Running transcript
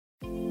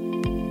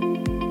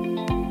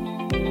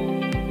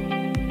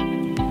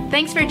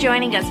Thanks for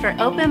joining us for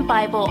Open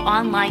Bible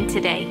Online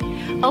today.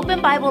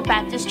 Open Bible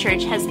Baptist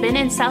Church has been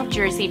in South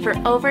Jersey for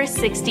over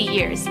 60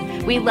 years.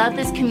 We love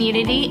this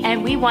community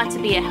and we want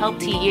to be a help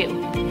to you.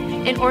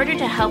 In order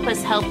to help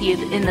us help you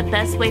in the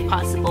best way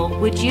possible,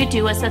 would you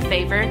do us a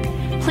favor?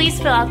 Please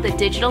fill out the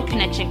digital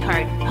connection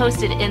card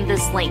posted in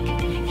this link.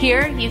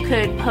 Here you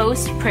could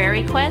post prayer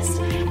requests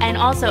and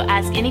also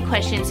ask any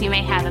questions you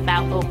may have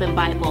about Open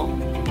Bible.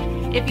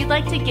 If you'd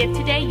like to give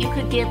today, you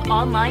could give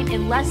online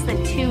in less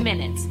than 2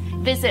 minutes.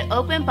 Visit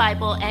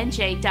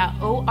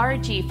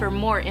openbiblenj.org for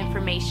more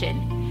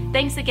information.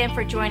 Thanks again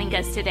for joining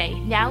us today.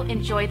 Now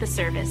enjoy the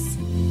service.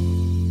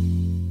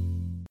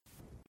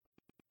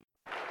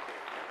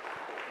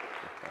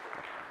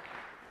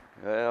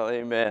 Well,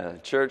 amen.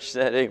 Church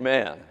said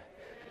amen.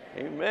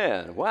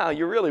 Amen. Wow,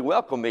 you really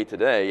welcomed me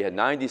today. You had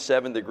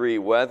 97-degree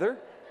weather,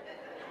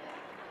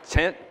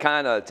 tent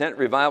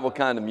revival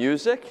kind of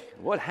music.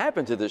 What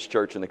happened to this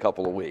church in a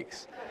couple of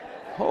weeks?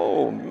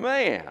 Oh,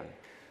 man.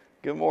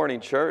 Good morning,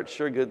 church.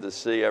 Sure good to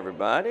see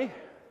everybody.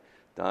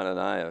 Don and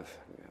I have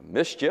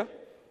missed you,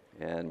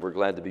 and we're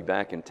glad to be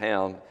back in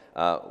town.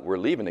 We're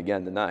leaving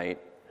again tonight.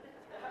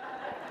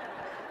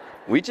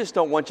 We just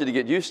don't want you to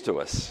get used to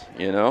us,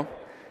 you know,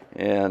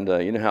 and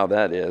you know how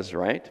that is,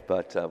 right?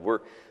 But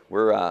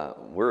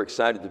we're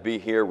excited to be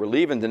here. We're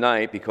leaving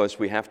tonight because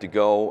we have to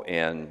go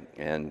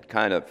and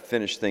kind of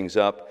finish things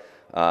up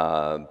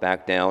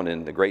back down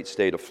in the great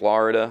state of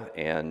Florida,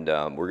 and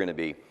we're going to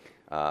be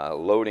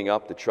loading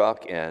up the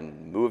truck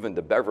and moving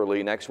to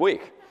Beverly next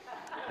week,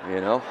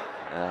 you know,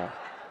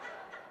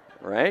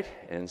 right?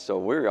 And so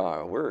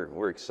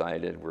we're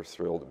excited, we're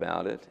thrilled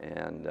about it,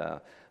 and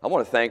I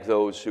want to thank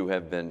those who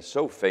have been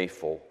so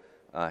faithful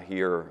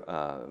here,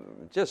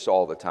 just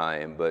all the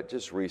time, but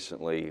just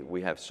recently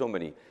we have so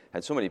many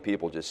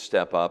people just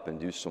step up and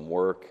do some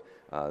work.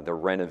 They're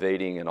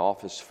renovating an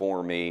office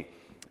for me,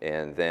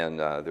 and then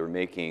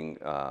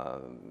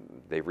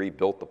they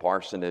rebuilt the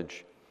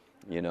parsonage.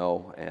 You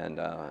know, and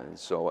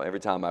so every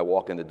time I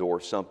walk in the door,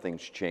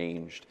 something's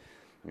changed,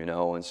 you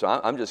know, and so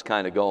I'm just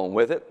kind of going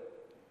with it.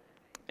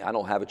 I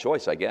don't have a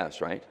choice, I guess,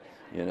 right?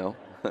 You know,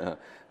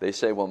 they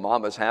say, well,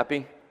 Mama's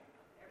happy.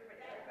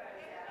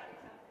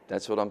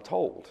 That's what I'm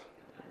told,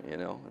 you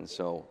know, and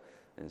so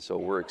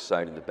we're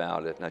excited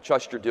about it. And I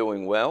trust you're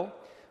doing well.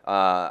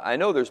 I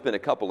know there's been a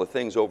couple of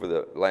things over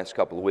the last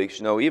couple of weeks.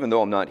 You know, even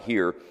though I'm not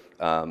here,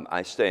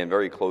 I stay in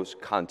very close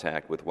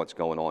contact with what's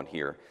going on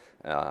here.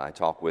 I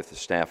talk with the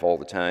staff all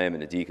the time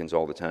and the deacons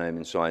all the time,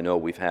 and so I know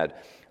we've had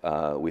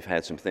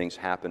some things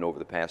happen over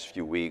the past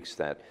few weeks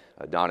that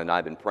Don and I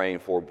have been praying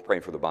for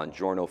the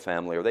Bongiorno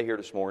family. Are they here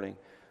this morning?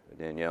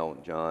 Danielle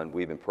and John,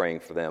 we've been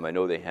praying for them. I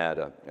know they had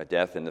a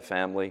death in the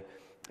family,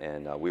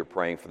 and we were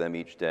praying for them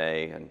each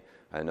day, and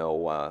I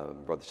know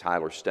Brother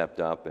Tyler stepped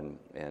up and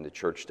the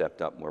church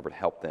stepped up and were able to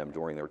help them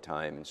during their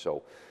time, and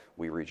so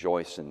we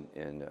rejoice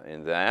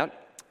in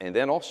that. And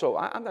then also,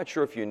 I'm not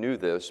sure if you knew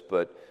this,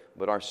 but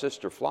our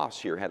sister Floss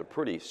here had a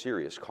pretty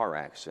serious car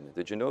accident.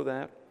 Did you know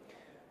that?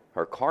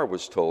 Her car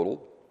was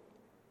totaled,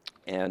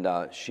 and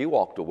she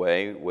walked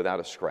away without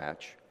a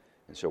scratch.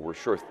 And so we're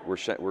sure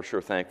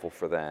thankful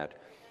for that.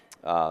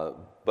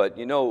 But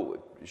you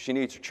know, she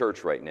needs a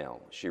church right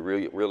now. She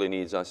really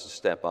needs us to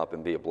step up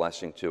and be a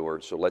blessing to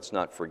her. So let's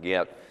not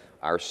forget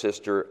our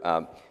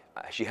sister.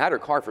 She had her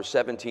car for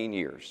 17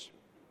 years,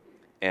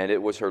 and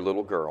it was her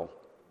little girl.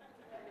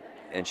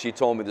 And she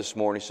told me this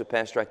morning, she said,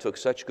 Pastor, I took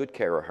such good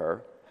care of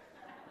her.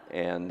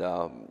 And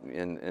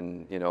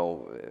you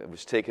know, it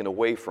was taken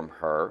away from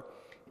her,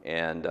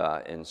 and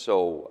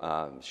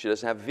so she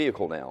doesn't have a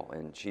vehicle now,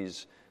 and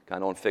she's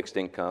kind of on fixed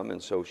income,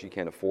 and so she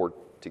can't afford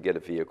to get a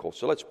vehicle.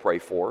 So let's pray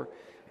for her.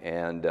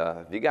 And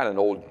if you got an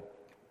old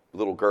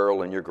little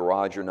girl in your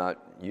garage you're not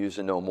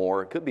using no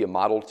more, it could be a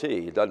Model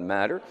T. It doesn't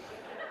matter.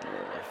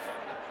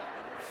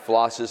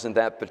 Floss isn't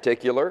that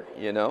particular,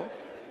 you know,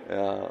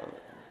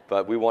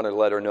 but we want to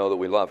let her know that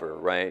we love her,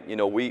 right? You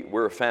know,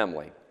 we're a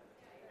family.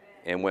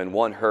 And when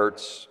one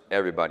hurts,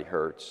 everybody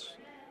hurts.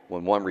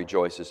 When one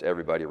rejoices,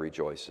 everybody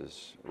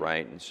rejoices,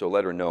 right? And so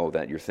let her know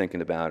that you're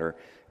thinking about her,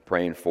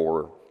 praying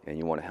for her, and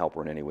you want to help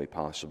her in any way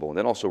possible. And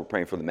then also we're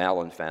praying for the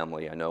Mallon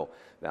family. I know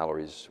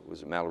Mallory's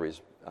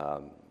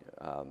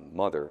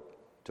mother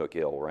took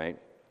ill, right?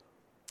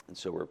 And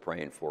so we're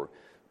praying for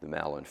the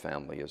Mallon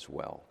family as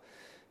well.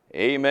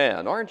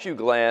 Amen. Aren't you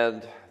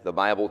glad the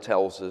Bible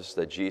tells us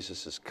that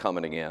Jesus is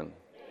coming again?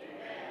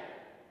 Amen.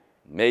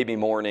 Maybe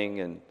morning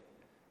and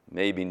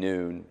maybe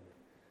noon,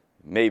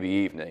 maybe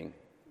evening,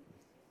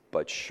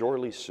 but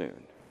surely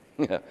soon.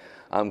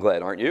 I'm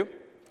glad, aren't you?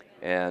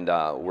 And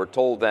we're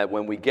told that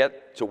when we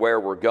get to where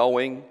we're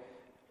going,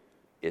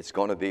 it's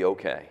going to be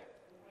okay.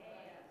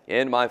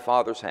 In my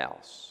Father's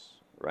house,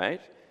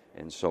 right?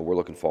 And so we're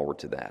looking forward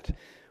to that.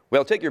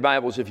 Well, take your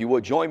Bibles, if you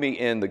would. Join me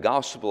in the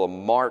Gospel of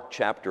Mark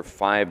chapter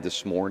 5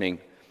 this morning.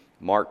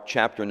 Mark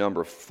chapter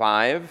number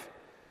 5.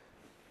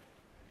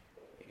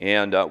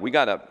 And we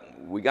got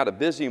a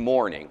busy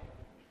morning.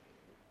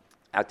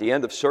 At the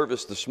end of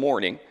service this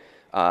morning,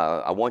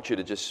 I want you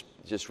to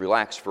just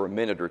relax for a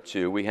minute or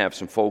two. We have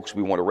some folks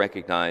we want to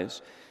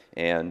recognize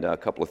and a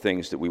couple of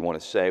things that we want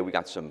to say. We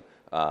got some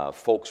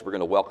folks we're going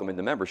to welcome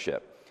into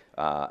membership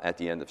at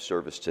the end of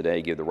service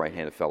today, give the right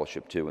hand of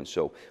fellowship to, and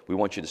so we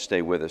want you to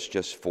stay with us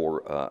just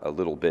for a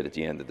little bit at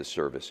the end of the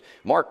service.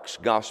 Mark's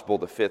Gospel,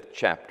 the 5th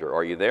chapter.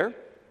 Are you there?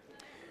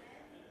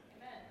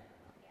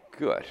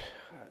 Good.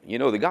 You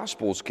know, the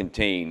Gospels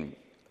contain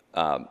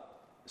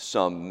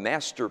some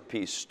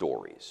masterpiece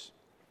stories.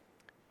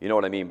 You know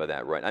what I mean by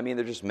that, right? I mean,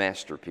 they're just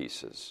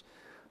masterpieces.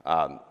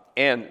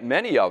 And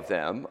many of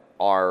them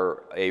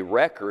are a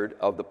record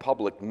of the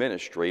public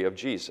ministry of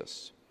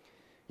Jesus.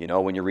 You know,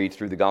 when you read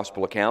through the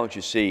gospel accounts,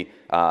 you see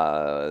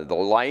the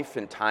life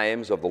and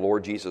times of the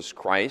Lord Jesus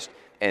Christ,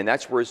 and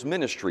that's where his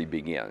ministry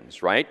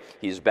begins, right?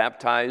 He's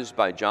baptized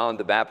by John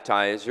the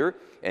Baptizer,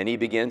 and he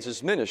begins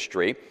his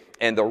ministry,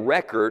 and the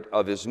record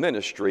of his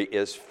ministry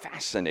is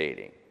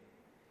fascinating.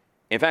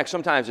 In fact,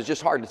 sometimes it's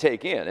just hard to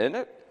take in, isn't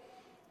it?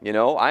 You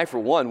know, I, for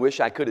one, wish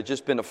I could have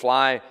just been a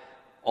fly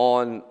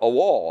on a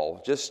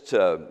wall just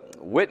to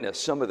witness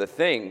some of the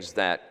things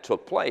that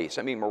took place.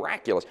 I mean,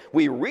 miraculous.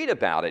 We read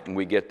about it and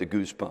we get the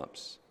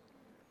goosebumps.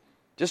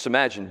 Just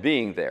imagine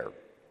being there.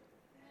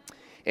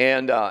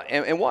 And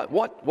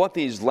what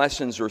these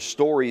lessons or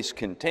stories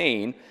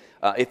contain,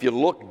 if you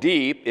look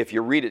deep, if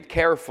you read it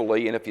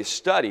carefully, and if you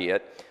study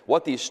it,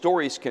 what these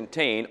stories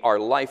contain are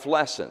life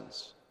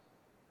lessons,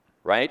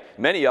 right?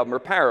 Many of them are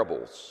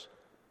parables.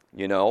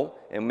 You know,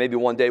 and maybe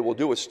one day we'll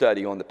do a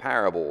study on the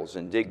parables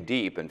and dig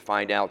deep and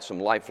find out some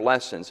life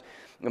lessons.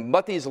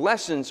 But these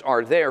lessons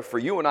are there for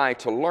you and I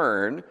to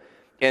learn,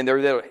 and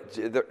they're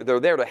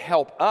there to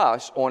help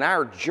us on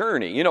our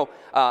journey. You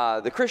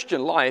know, the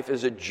Christian life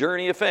is a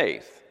journey of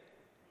faith,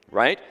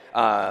 right?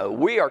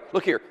 We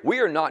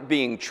are not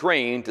being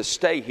trained to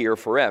stay here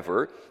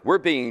forever. We're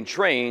being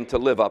trained to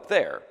live up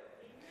there.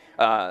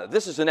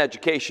 This is an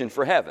education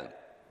for heaven.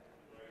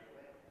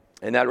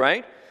 Isn't that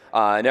right?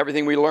 And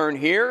everything we learn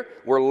here,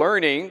 we're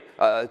learning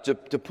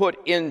to put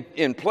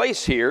in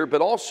place here,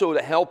 but also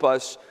to help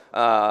us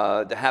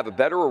to have a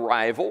better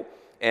arrival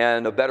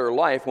and a better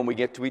life when we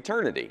get to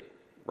eternity,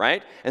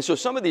 right? And so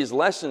some of these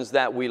lessons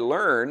that we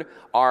learn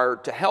are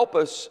to help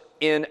us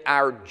in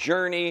our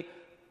journey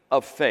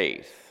of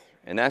faith.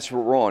 And that's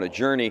where we're on, a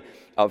journey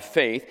of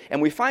faith.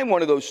 And we find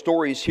one of those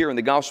stories here in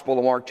the Gospel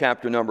of Mark,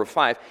 chapter number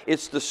 5.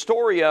 It's the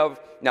story of,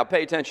 now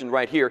pay attention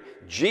right here,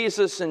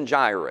 Jesus and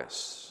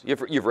Jairus.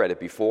 You've read it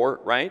before,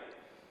 right?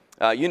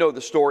 You know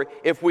the story.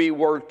 If we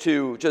were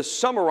to just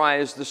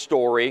summarize the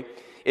story,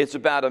 it's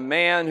about a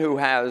man who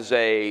has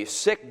a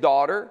sick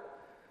daughter.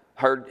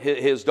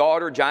 His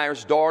daughter,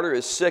 Jairus' daughter,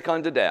 is sick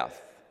unto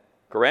death,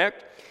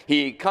 correct?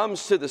 He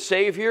comes to the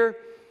Savior,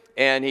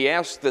 and he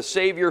asks the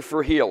Savior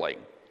for healing.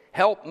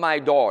 Help my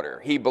daughter.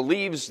 He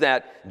believes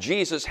that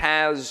Jesus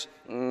has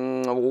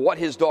what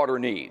his daughter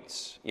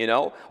needs, you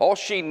know. All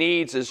she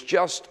needs is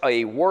just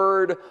a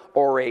word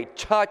or a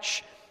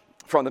touch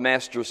from the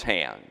Master's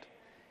hand.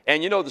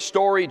 And you know the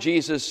story,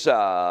 Jesus,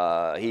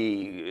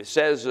 he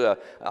says,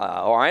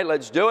 all right,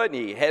 let's do it. And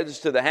he heads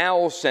to the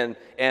house, and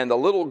the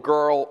little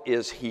girl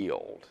is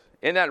healed.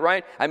 Isn't that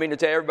right? I mean,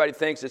 today everybody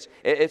thinks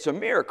it's a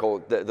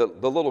miracle. The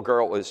little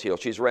girl is healed.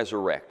 She's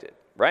resurrected,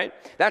 right?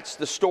 That's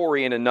the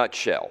story in a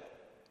nutshell.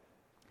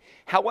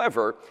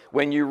 However,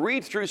 when you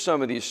read through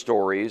some of these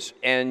stories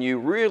and you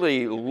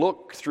really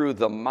look through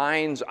the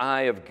mind's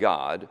eye of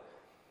God,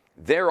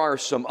 there are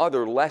some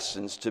other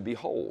lessons to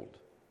behold.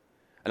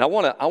 And I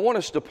want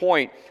to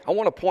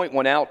point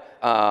one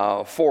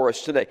out for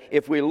us today.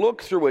 If we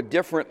look through a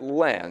different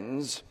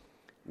lens,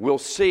 we'll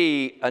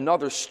see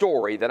another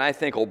story that I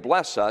think will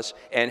bless us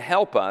and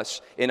help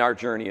us in our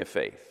journey of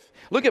faith.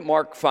 Look at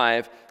Mark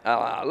 5.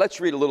 Let's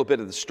read a little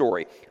bit of the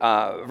story.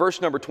 Verse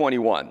number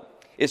 21.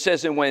 It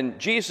says, "And when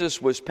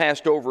Jesus was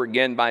passed over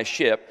again by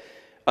ship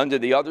unto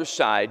the other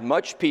side,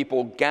 much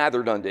people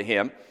gathered unto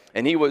him,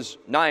 and he was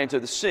nigh unto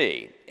the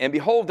sea. And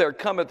behold, there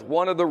cometh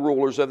one of the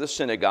rulers of the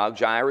synagogue,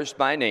 Jairus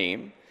by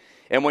name,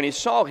 and when he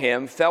saw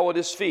him, fell at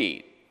his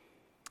feet,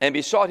 and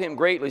besought him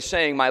greatly,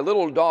 saying, My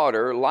little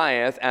daughter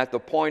lieth at the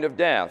point of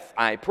death.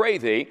 I pray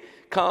thee,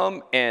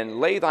 come and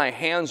lay thy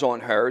hands on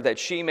her, that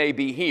she may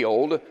be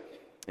healed,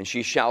 and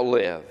she shall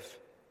live.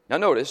 Now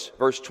notice,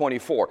 verse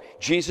 24,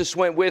 Jesus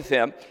went with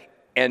him,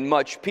 and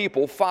much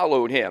people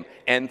followed him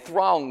and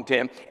thronged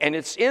him. And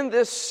it's in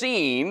this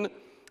scene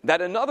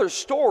that another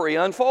story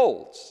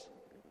unfolds.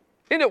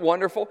 Isn't it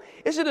wonderful?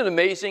 Isn't it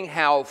amazing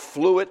how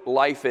fluid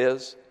life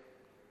is?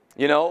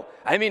 You know,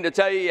 I mean, to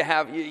tell you,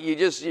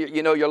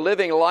 you're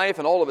living life,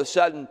 and all of a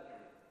sudden,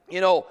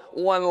 you know,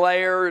 one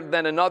layer,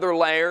 then another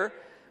layer.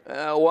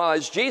 Well,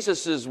 as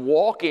Jesus is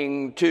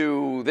walking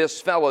to this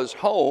fellow's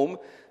home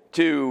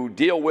to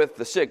deal with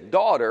the sick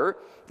daughter,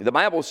 the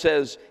Bible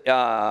says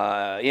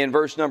in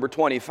verse number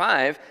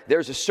 25,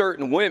 there's a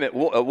certain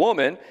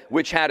woman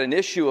which had an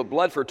issue of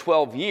blood for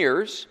 12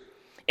 years.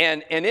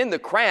 And in the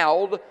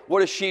crowd,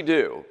 what does she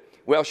do?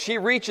 Well, she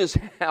reaches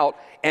out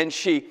and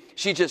she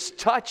just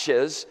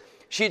touches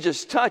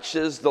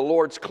the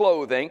Lord's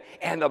clothing.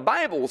 And the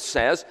Bible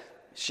says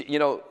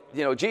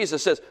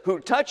Jesus says, who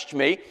touched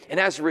me? And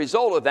as a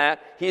result of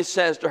that, he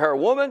says to her,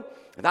 woman,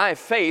 thy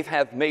faith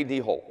hath made thee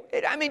whole.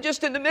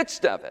 Just in the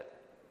midst of it.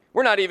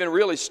 We're not even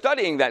really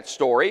studying that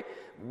story,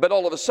 but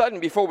all of a sudden,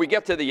 before we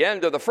get to the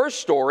end of the first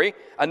story,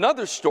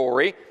 another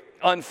story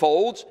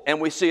unfolds, and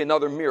we see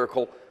another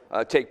miracle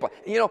take place.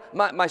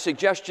 My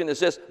suggestion is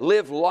this: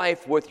 live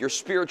life with your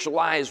spiritual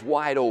eyes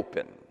wide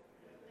open.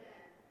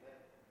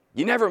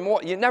 You never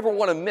want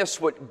to miss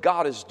what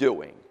God is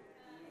doing.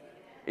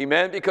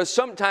 Amen? Because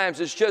sometimes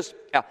it's just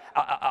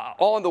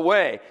on the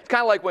way. It's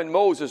kind of like when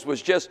Moses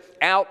was just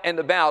out and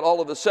about,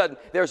 all of a sudden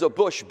there's a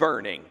bush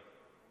burning.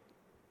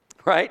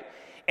 Right?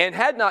 And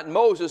had not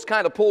Moses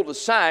kind of pulled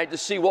aside to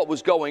see what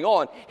was going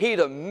on, he'd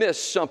have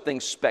missed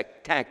something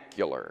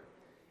spectacular.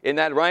 Isn't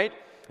that right?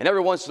 And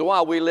every once in a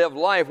while we live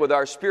life with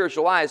our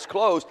spiritual eyes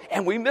closed,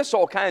 and we miss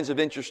all kinds of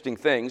interesting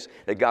things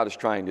that God is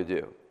trying to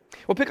do.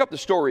 Well, pick up the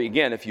story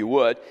again, if you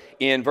would,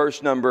 in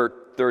verse number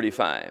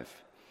 35.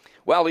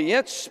 While he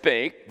yet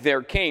spake,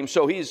 there came,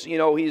 so he's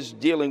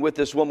dealing with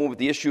this woman with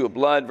the issue of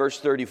blood. Verse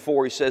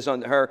 34, he says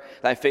unto her,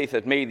 thy faith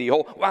hath made thee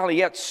whole. While he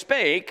yet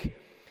spake,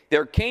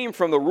 there came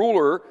from the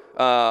ruler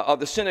of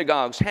the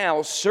synagogue's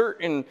house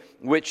certain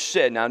which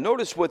said, now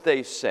notice what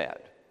they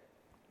said.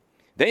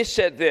 They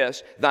said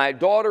this, thy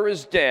daughter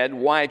is dead,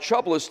 why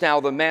troublest thou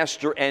the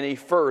master any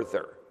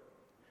further?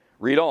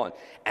 Read on.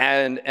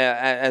 And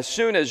as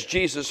soon as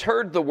Jesus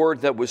heard the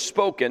word that was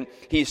spoken,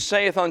 he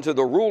saith unto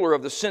the ruler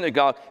of the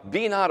synagogue,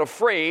 be not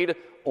afraid,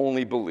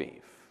 only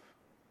believe.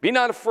 Be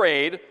not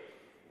afraid,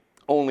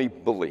 only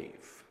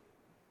believe.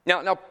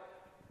 Now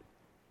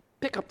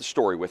pick up the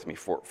story with me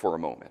for a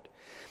moment.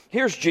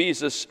 Here's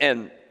Jesus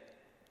and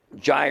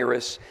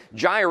Jairus.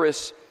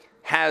 Jairus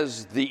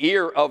has the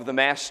ear of the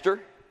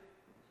master,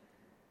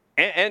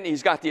 and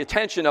he's got the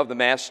attention of the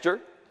master,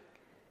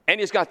 and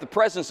he's got the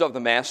presence of the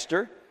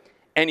master,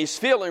 and he's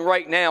feeling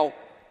right now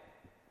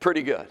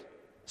pretty good.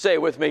 Say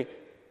it with me,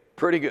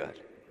 pretty good.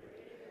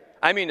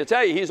 To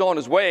tell you, he's on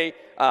his way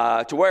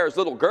to where his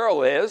little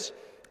girl is,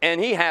 and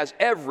he has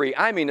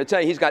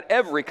he's got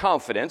every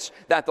confidence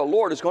that the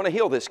Lord is going to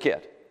heal this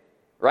kid,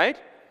 right?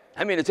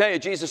 To tell you,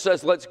 Jesus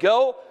says, let's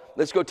go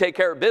take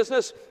care of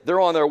business. They're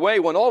on their way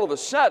when all of a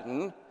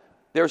sudden,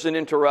 there's an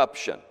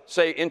interruption.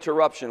 Say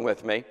interruption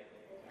with me.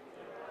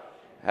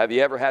 Have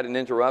you ever had an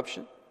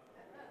interruption?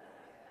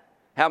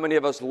 How many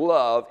of us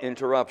love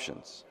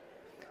interruptions?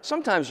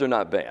 Sometimes they're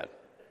not bad,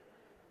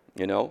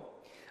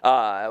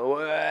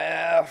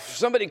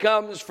 somebody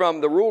comes from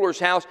the ruler's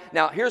house.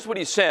 Now, here's what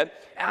he said.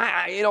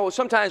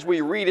 Sometimes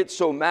we read it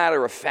so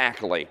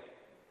matter-of-factly.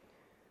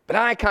 But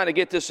I kind of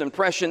get this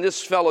impression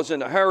this fellow's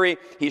in a hurry.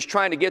 He's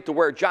trying to get to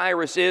where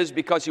Jairus is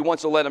because he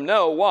wants to let him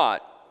know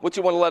what? What's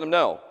he want to let him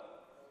know?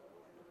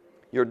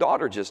 Your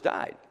daughter just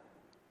died.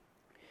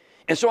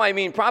 And so,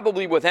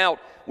 probably without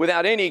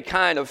any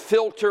kind of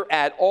filter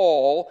at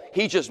all,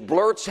 he just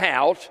blurts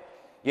out,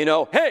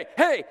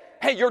 hey,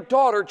 your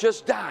daughter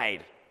just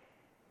died.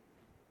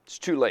 It's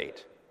too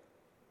late.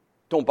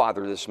 Don't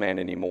bother this man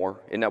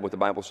anymore. Isn't that what the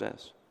Bible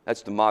says?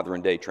 That's the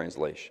modern day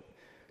translation.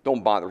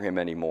 Don't bother him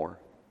anymore.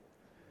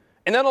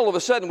 And then all of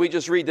a sudden we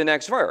just read the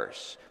next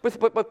verse.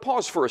 But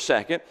pause for a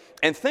second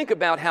and think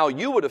about how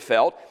you would have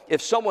felt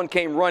if someone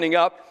came running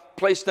up,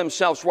 placed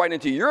themselves right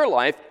into your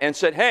life and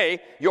said, hey,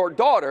 your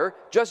daughter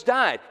just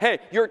died. Hey,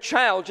 your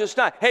child just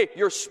died. Hey,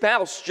 your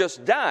spouse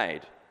just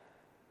died.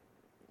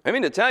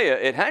 To tell you,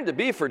 it had to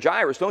be for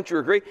Jairus, don't you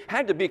agree?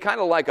 Had to be kind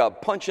of like a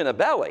punch in the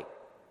belly.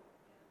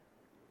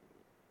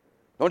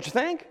 Don't you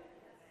think?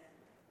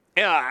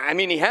 Yeah,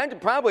 he had to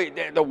probably,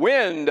 the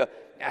wind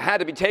had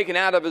to be taken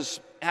out of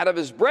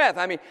his breath.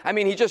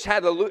 He just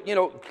had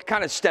to,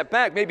 kind of step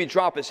back, maybe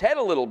drop his head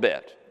a little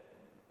bit,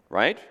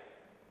 right?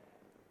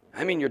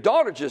 Your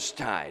daughter just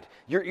died.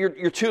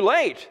 You're too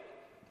late.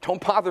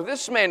 Don't bother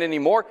this man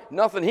anymore.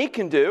 Nothing he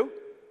can do.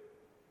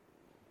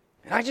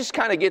 And I just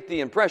kind of get the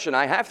impression,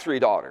 I have 3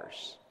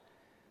 daughters.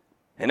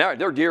 And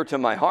they're dear to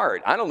my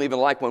heart. I don't even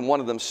like when one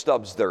of them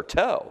stubs their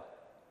toe.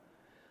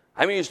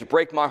 It used to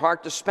break my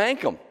heart to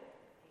spank them.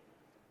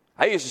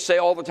 I used to say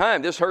all the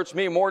time, this hurts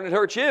me more than it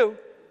hurts you.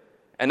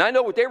 And I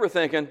know what they were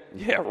thinking.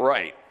 Yeah,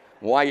 right.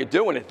 Why are you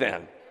doing it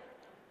then?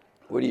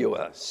 What are you,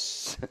 a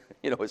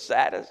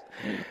sadist?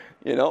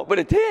 But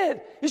it did.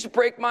 It used to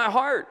break my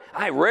heart.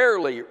 I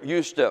rarely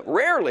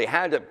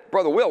had to,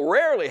 Brother Will,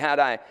 rarely had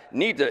I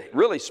need to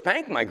really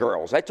spank my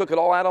girls. I took it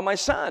all out on my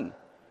son.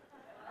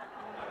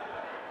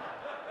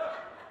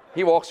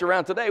 He walks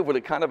around today with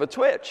a kind of a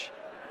twitch,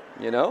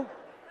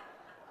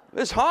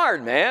 It's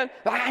hard, man.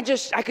 I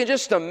can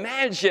just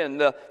imagine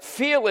the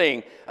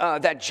feeling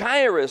that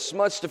Jairus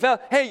must have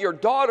felt. Hey, your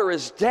daughter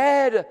is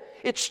dead.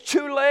 It's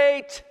too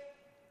late.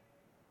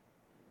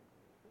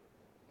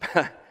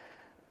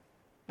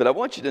 But I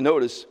want you to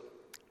notice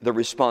the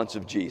response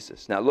of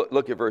Jesus. Now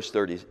look at verse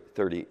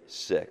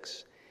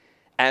 36.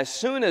 As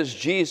soon as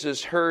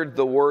Jesus heard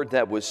the word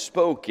that was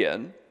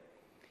spoken,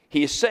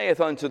 he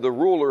saith unto the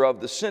ruler of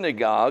the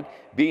synagogue,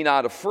 be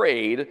not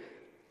afraid,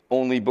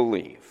 only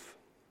believe.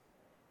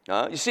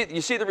 You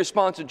see the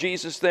response of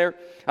Jesus there?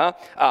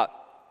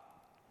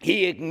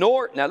 he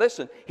ignores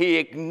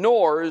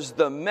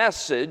the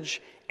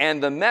message,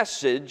 and the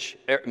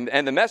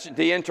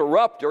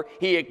interrupter,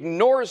 he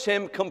ignores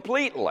him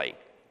completely.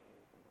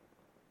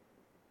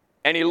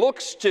 And he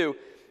looks to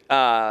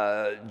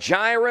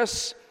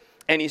Jairus,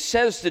 and he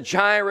says to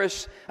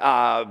Jairus,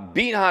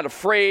 be not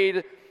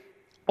afraid,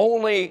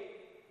 only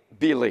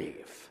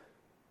believe.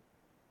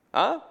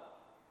 Huh?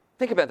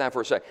 Think about that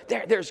for a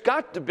second. There's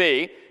got to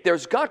be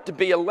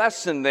a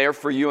lesson there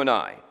for you and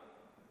I.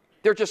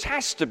 There just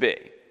has to be.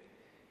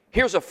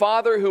 Here's a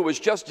father who was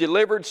just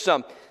delivered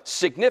some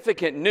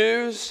significant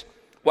news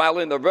while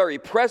in the very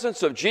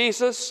presence of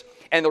Jesus,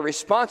 and the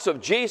response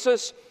of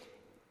Jesus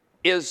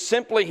is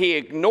simply he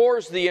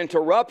ignores the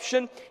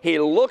interruption. He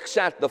looks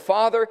at the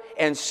father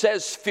and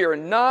says, fear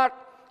not,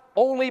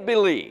 only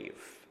believe.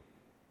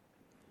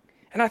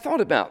 And I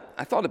thought about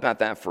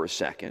that for a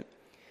second.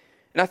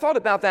 And I thought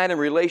about that in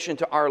relation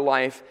to our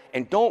life,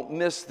 and don't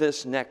miss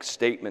this next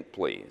statement,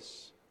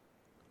 please.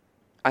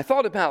 I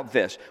thought about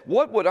this.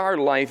 What would our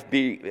life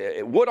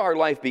be? Would our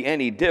life be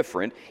any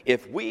different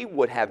if we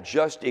would have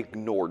just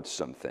ignored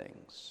some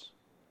things?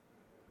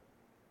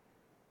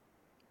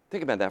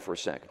 Think about that for a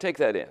second. Take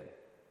that in.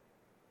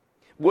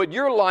 Would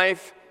our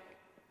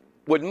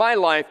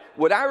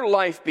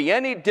life be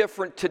any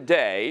different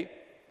today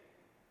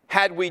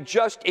had we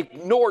just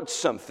ignored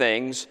some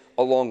things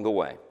along the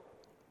way?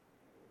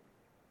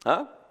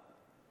 Huh?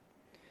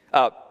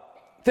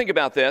 Think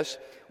about this.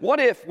 What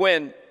if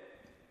when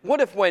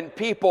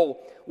people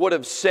would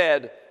have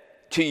said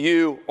to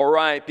you or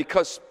I,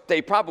 because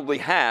they probably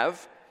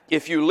have,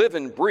 if you live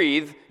and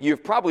breathe, you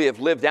probably have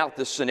lived out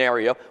this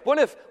scenario. What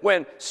if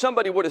when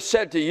somebody would have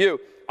said to you,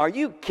 are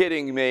you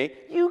kidding me?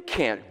 You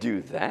can't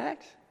do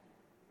that.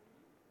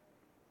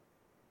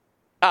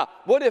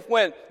 What if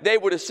when they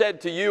would have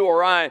said to you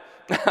or I,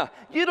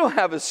 you don't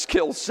have a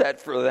skill set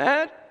for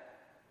that?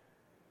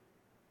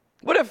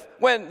 What if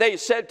when they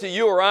said to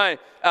you or I,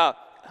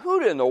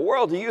 who in the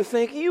world do you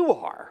think you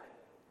are?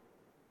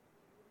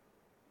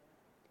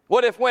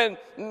 What if when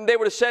they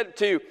would have said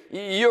to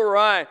you or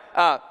I,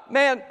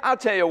 man, I'll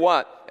tell you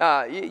what,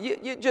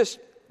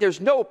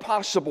 there's no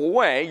possible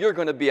way you're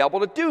going to be able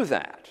to do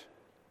that.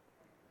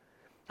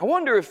 I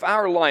wonder if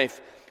our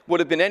life would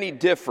have been any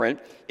different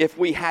if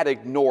we had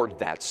ignored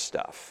that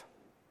stuff.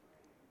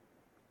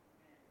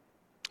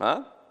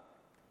 Huh?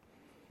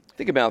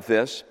 Think about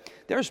this.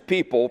 There's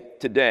people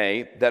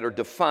today that are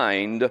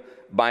defined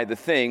by the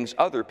things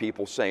other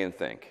people say and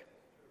think.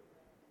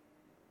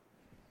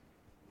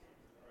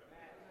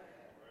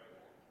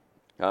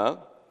 Huh?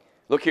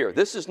 Look here,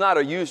 this is not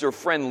a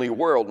user-friendly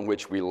world in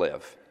which we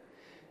live.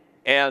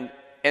 And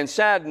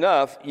sad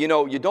enough, you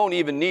don't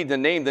even need to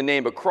name the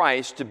name of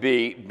Christ to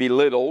be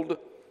belittled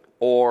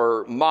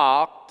or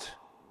mocked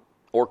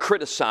or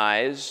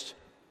criticized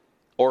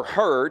or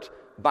hurt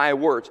by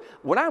words.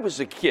 When I was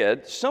a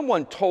kid,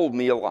 someone told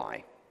me a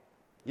lie.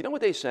 You know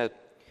what they said?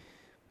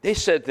 They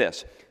said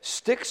this: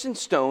 sticks and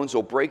stones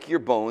will break your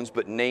bones,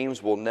 but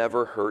names will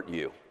never hurt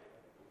you.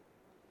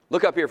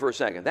 Look up here for a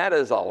second. That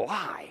is a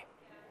lie.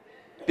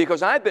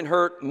 Because I've been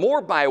hurt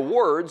more by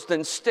words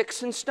than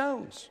sticks and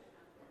stones.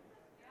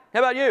 How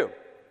about you?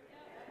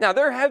 Now,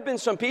 there have been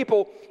some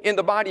people in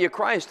the body of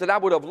Christ that I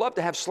would have loved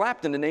to have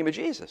slapped in the name of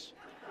Jesus.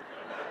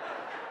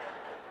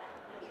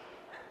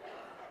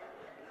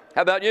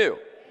 How about you?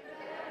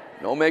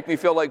 Don't make me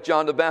feel like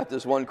John the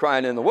Baptist, one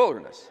crying in the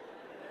wilderness.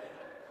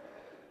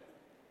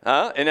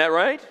 Isn't that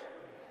right?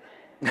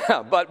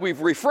 But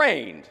we've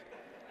refrained.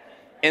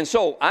 And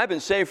so I've been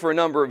saved for a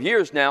number of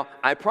years now.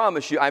 I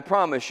promise you,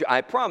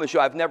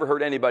 I've never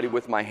hurt anybody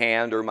with my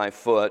hand or my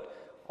foot,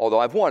 although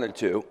I've wanted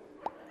to.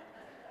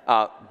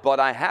 But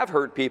I have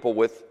hurt people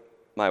with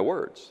my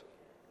words.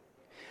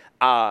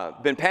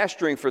 Been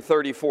pastoring for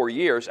 34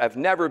 years. I've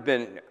never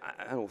been,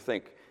 I don't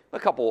think, a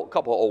couple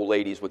of old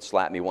ladies would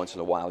slap me once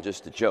in a while,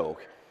 just a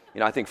joke.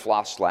 I think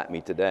Floss slapped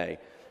me today.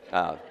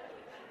 But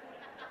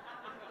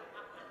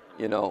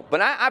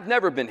I've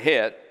never been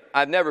hit.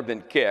 I've never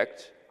been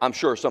kicked. I'm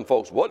sure some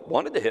folks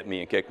wanted to hit me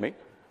and kick me.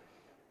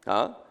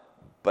 But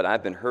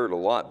I've been hurt a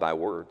lot by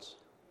words.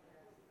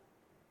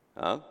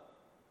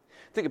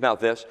 Think about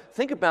this.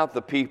 Think about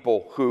the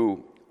people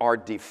who are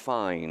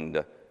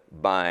defined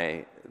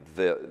by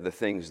the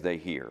things they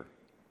hear.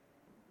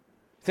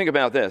 Think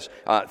about this.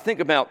 Think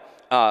about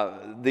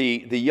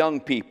the young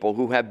people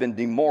who have been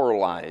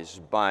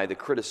demoralized by the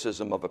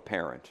criticism of a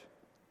parent.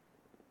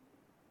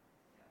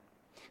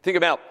 Think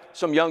about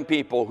some young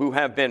people who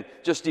have been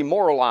just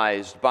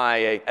demoralized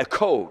by a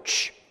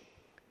coach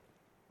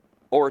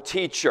or a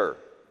teacher.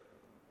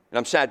 And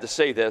I'm sad to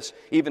say this,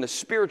 even a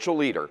spiritual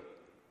leader.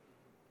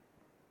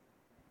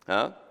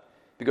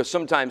 Because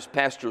sometimes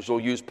pastors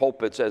will use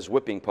pulpits as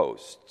whipping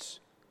posts.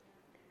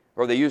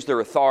 Or they use their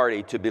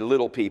authority to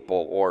belittle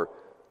people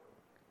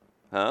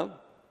And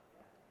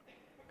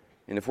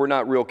if we're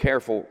not real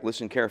careful,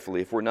 listen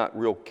carefully, if we're not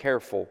real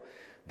careful,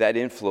 that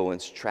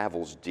influence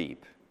travels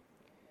deep.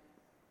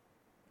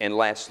 And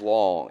lasts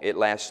long. It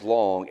lasts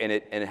long, and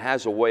it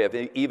has a way of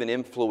even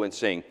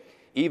influence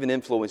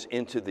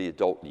into the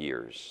adult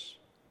years.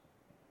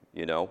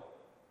 We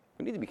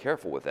need to be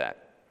careful with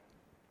that.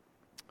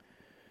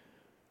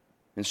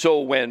 And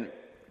so when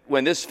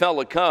this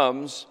fella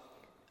comes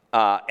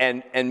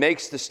and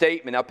makes the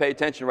statement, now pay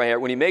attention right here,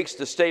 when he makes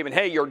the statement,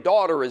 hey, your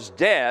daughter is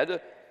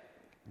dead,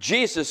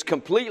 Jesus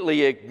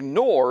completely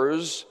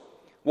ignores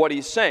what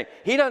he's saying.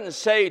 He doesn't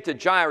say to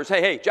Jairus,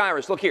 hey,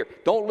 Jairus, look here,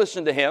 don't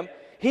listen to him.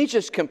 He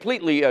just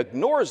completely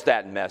ignores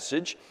that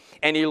message,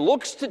 and he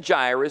looks to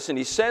Jairus and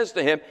he says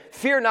to him,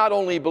 fear not,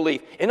 only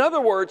believe. In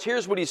other words,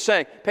 here's what he's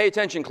saying. Pay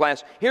attention,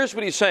 class. Here's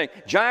what he's saying.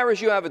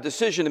 Jairus, you have a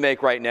decision to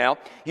make right now.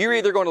 You're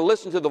either going to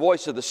listen to the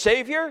voice of the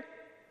Savior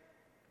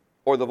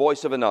or the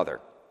voice of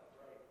another.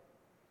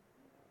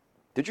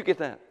 Did you get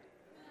that?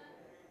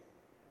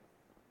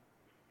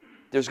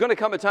 There's going to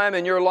come a time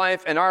in your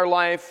life, in our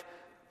life,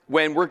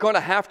 when we're going to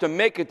have to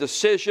make a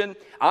decision.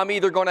 I'm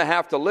either going to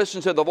have to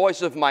listen to the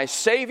voice of my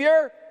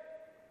Savior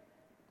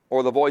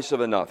or the voice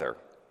of another.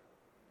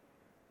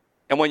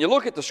 And when you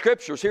look at the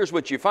Scriptures, here's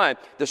what you find.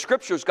 The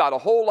Scriptures got a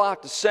whole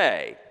lot to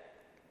say.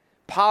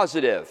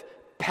 Positive,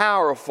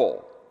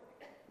 powerful,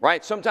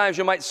 right? Sometimes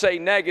you might say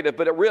negative,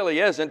 but it really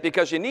isn't,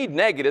 because you need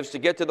negatives to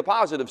get to the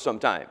positive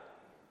sometime.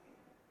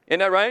 Isn't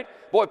that right?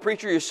 Boy,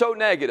 preacher, you're so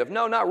negative.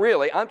 No, not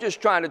really. I'm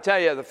just trying to tell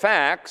you the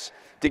facts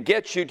to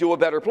get you to a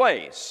better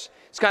place.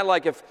 It's kind of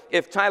like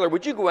if Tyler,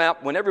 would you go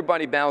out, when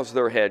everybody bows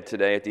their head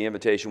today at the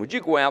invitation, would you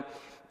go out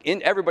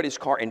in everybody's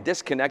car and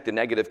disconnect the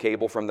negative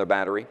cable from their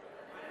battery?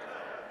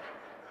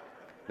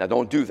 Now,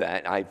 don't do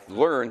that. I've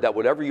learned that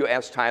whatever you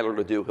ask Tyler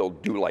to do, he'll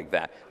do like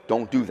that.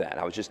 Don't do that.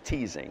 I was just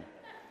teasing.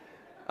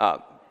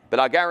 But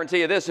I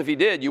guarantee you this, if he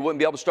did, you wouldn't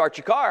be able to start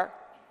your car.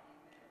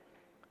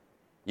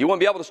 You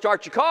wouldn't be able to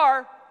start your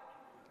car.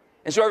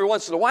 And so every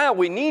once in a while,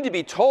 we need to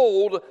be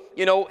told,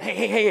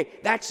 hey,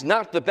 that's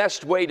not the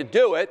best way to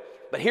do it,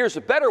 but here's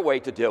a better way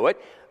to do it.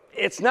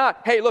 It's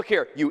not, hey, look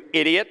here, you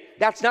idiot.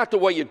 That's not the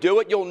way you do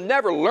it. You'll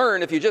never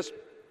learn if you just...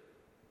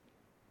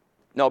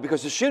 No,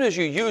 because as soon as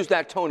you use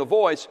that tone of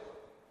voice...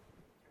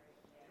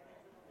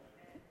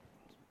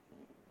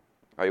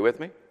 Are you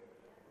with me?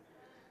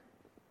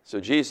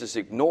 So Jesus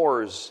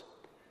ignores,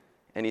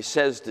 and he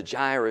says to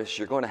Jairus,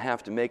 you're going to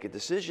have to make a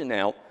decision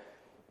now.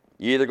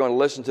 You're either going to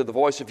listen to the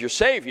voice of your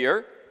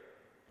Savior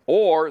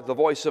or the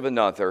voice of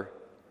another.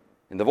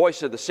 And the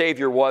voice of the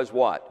Savior was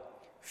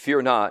what?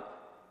 Fear not,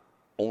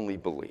 only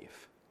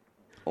believe.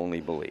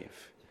 Only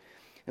believe.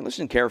 And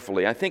listen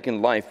carefully. I think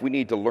in life we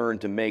need to learn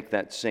to make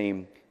that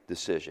same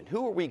decision.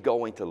 Who are we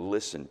going to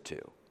listen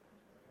to?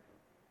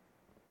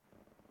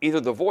 Either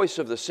the voice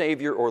of the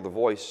Savior or the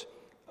voice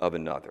of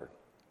another.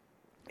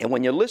 And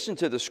when you listen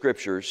to the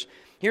Scriptures,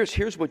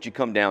 here's what you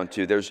come down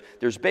to.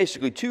 There's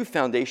basically two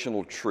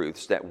foundational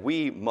truths that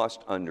we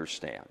must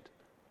understand.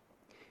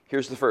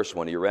 Here's the first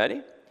one. Are you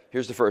ready?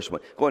 Here's the first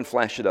one. Go ahead and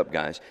flash it up,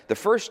 guys. The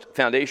first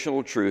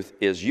foundational truth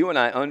is you and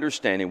I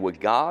understanding what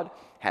God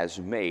has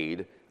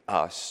made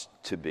us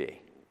to be.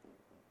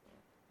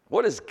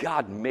 What has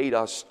God made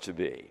us to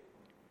be?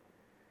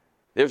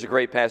 There's a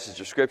great passage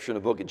of Scripture in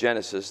the book of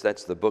Genesis.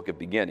 That's the book of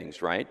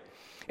beginnings, right?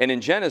 And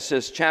in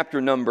Genesis chapter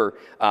number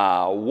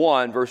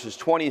 1, verses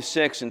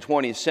 26 and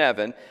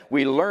 27,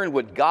 we learn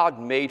what God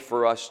made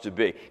for us to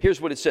be.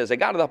 Here's what it says. I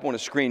got it up on a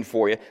screen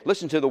for you.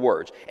 Listen to the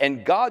words.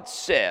 And God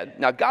said,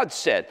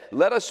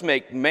 let us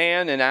make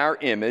man in our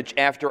image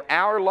after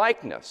our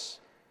likeness.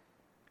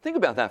 Think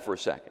about that for a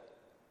second.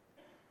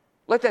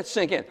 Let that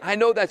sink in. I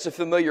know that's a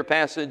familiar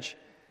passage,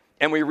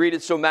 and we read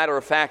it so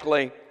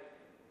matter-of-factly,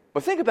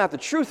 but think about the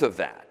truth of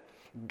that.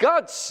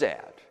 God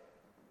said,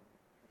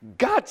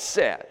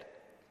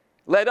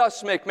 let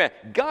us make man.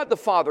 God the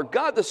Father,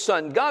 God the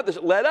Son,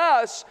 let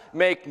us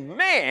make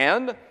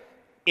man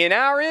in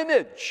our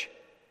image.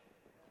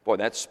 Boy,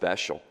 that's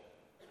special.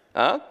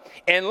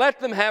 And let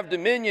them have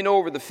dominion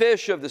over the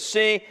fish of the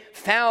sea,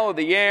 fowl of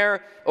the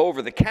air,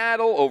 over the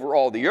cattle, over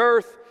all the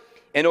earth,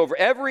 and over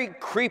every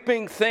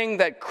creeping thing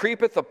that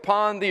creepeth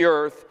upon the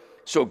earth.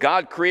 So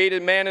God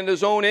created man in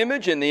his own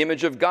image. In the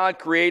image of God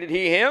created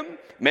he him.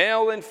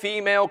 Male and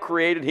female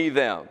created he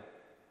them.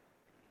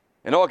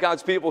 And all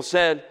God's people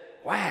said,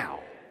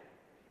 wow.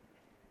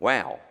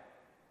 Wow.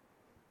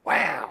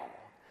 Wow.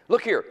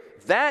 Look here.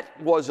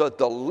 That was a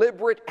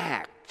deliberate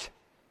act.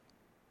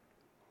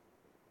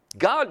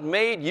 God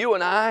made you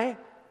and I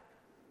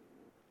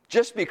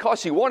just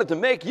because he wanted to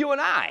make you and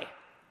I.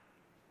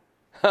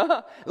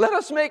 Let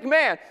us make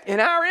man in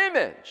our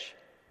image.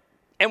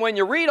 And when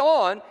you read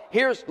on,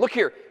 here's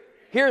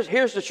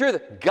the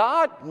truth.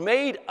 God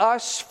made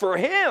us for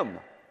him.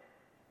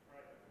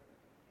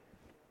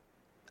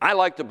 I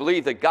like to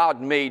believe that God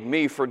made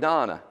me for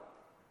Donna.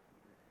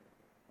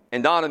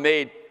 And God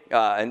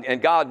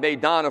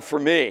made Donna for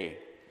me.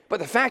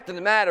 But the fact of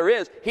the matter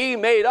is, he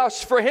made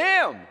us for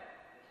him.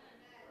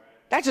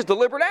 That's a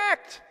deliberate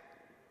act.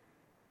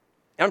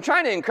 And I'm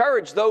trying to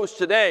encourage those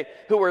today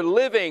who are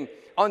living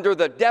under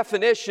the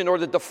definition or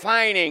the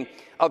defining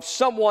of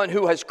someone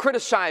who has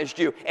criticized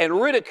you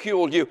and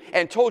ridiculed you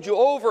and told you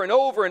over and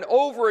over and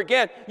over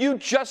again, you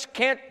just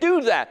can't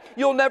do that.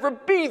 You'll never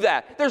be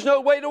that. There's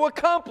no way to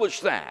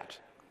accomplish that.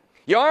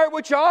 You are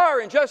what you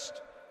are and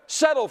just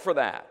settle for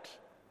that.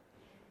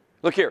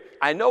 Look here,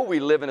 I know we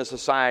live in a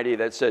society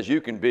that says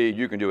you can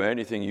do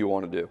anything you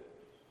want to do.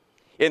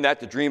 Isn't that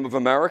the dream of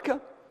America?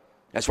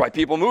 That's why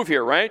people move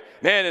here, right?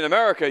 Man, in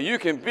America, you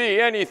can be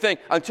anything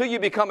until you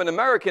become an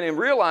American and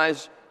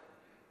realize,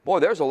 boy,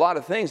 there's a lot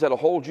of things that'll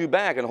hold you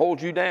back and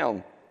hold you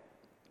down.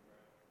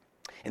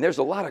 And there's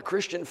a lot of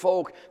Christian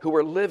folk who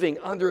are living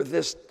under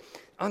this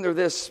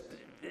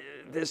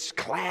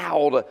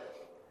cloud,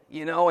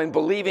 and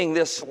believing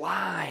this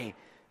lie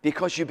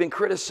because you've been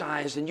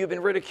criticized and you've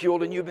been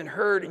ridiculed and you've been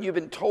hurt and you've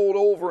been told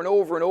over and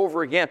over and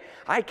over again.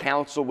 I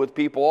counsel with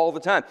people all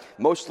the time,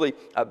 mostly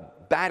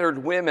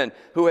battered women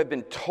who have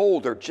been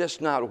told they're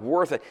just not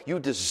worth it. You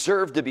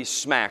deserve to be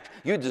smacked.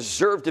 You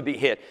deserve to be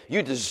hit.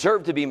 You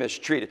deserve to be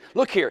mistreated.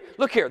 Look here,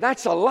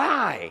 that's a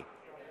lie.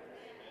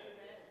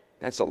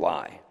 That's a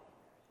lie.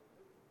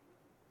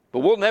 But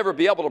we'll never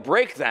be able to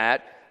break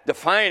that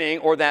defining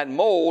or that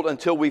mold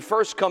until we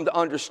first come to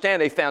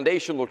understand a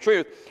foundational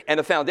truth, and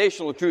the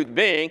foundational truth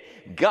being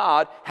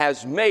God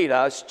has made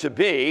us to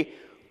be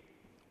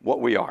what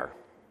we are.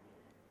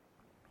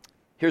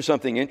 Here's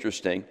something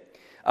interesting.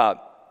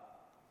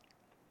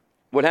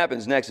 What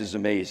happens next is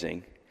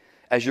amazing.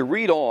 As you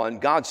read on,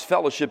 God's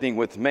fellowshipping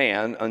with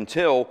man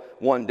until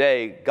one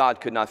day God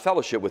could not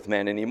fellowship with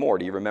man anymore.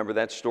 Do you remember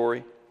that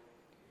story?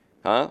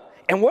 Huh?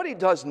 And what he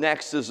does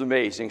next is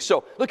amazing.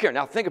 So, look here.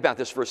 Now, think about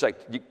this for a sec.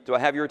 Do I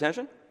have your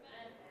attention?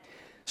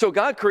 So,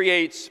 God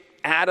creates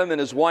Adam and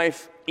his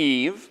wife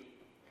Eve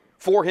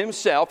for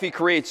himself. He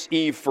creates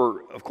Eve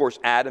for, of course,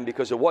 Adam,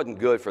 because it wasn't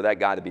good for that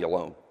guy to be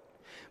alone.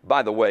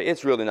 By the way,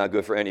 it's really not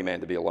good for any man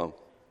to be alone.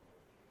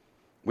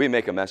 We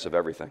make a mess of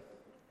everything.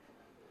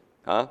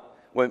 Huh?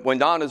 When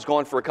Donna's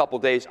gone for a couple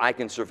days, I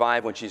can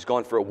survive. When she's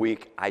gone for a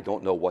week, I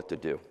don't know what to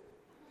do.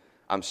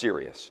 I'm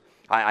serious.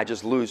 I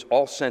just lose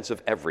all sense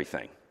of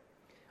everything.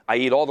 I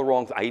eat all the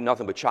wrong things. I eat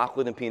nothing but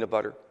chocolate and peanut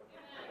butter.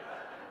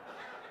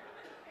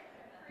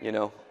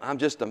 I'm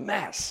just a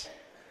mess.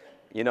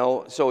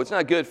 So it's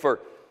not good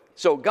for...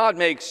 So God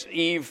makes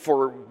Eve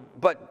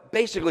but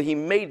basically he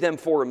made them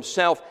for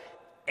himself.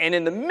 And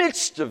in the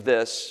midst of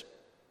this,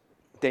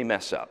 they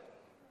mess up.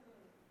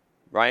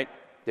 Right?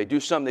 They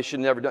do something they should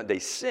have never done. They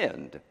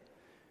sinned.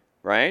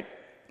 Right?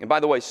 And by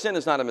the way, sin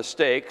is not a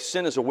mistake.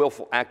 Sin is a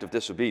willful act of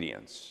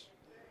disobedience.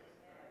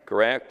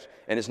 Correct?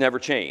 And it's never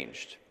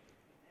changed.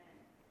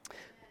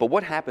 But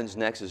what happens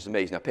next is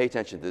amazing. Now pay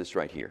attention to this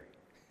right here.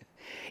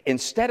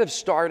 Instead of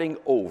starting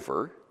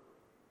over,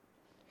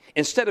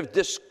 instead of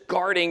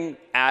discarding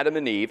Adam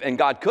and Eve, and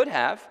God could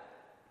have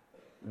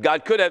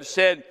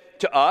said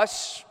to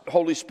us,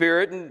 Holy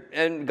Spirit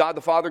and God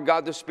the Father,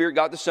 God the Spirit,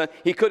 God the Son,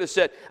 he could have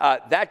said,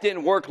 that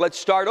didn't work, let's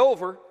start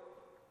over.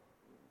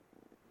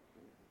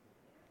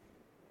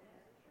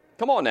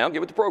 Come on now, get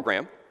with the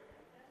program.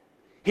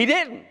 He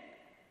didn't.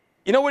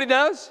 You know what he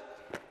does?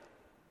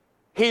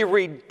 He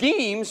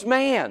redeems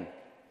man.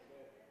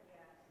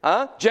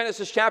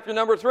 Genesis chapter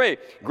number 3,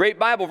 great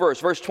Bible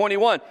verse, verse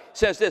 21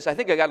 says this. I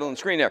think I got it on the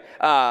screen there.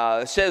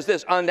 Says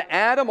this, unto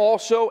Adam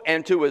also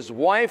and to his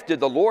wife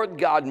did the Lord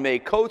God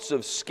make coats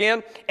of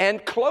skin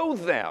and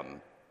clothe them.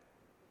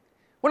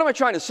 What am I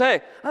trying to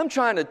say? I'm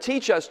trying to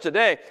teach us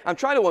today. I'm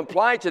trying to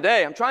imply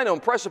today. I'm trying to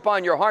impress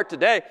upon your heart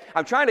today.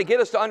 I'm trying to get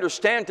us to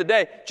understand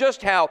today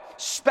just how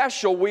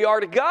special we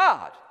are to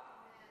God.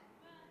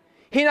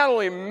 He not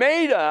only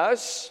made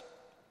us,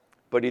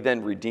 but he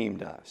then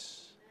redeemed us.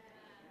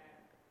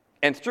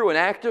 And through an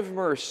act of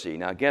mercy,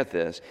 now get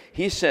this,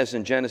 he says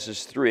in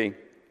Genesis 3,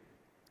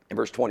 in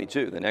verse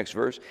 22, the next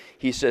verse,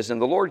 he says,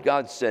 and the Lord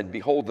God said,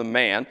 behold, the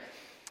man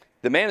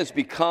has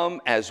become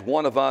as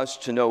one of us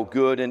to know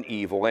good and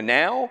evil. And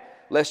now,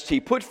 lest he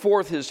put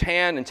forth his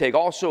hand and take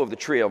also of the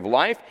tree of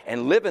life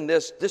and live in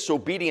this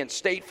disobedient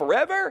state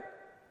forever.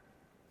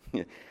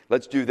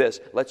 Let's do this.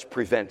 Let's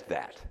prevent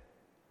that.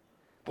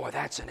 Boy,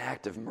 that's an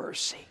act of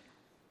mercy.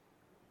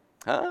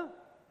 Huh?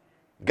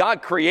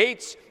 God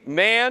creates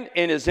man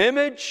in his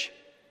image.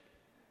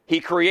 He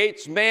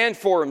creates man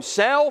for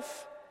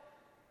himself.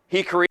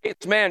 He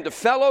creates man to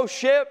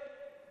fellowship.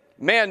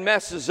 Man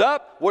messes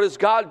up. What does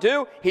God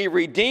do? He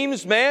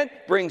redeems man,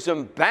 brings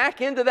him back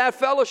into that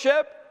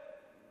fellowship.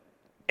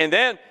 And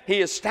then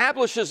he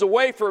establishes a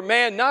way for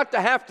man not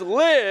to have to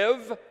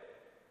live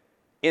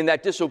in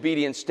that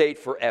disobedient state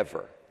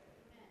forever.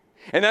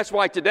 And that's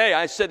why today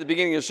I said at the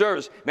beginning of the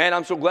service, man,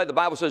 I'm so glad the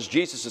Bible says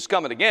Jesus is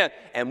coming again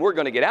and we're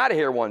going to get out of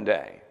here one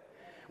day.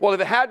 Well,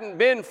 if it hadn't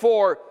been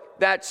for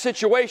that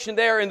situation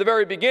there in the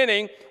very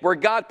beginning where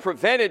God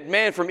prevented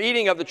man from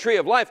eating of the tree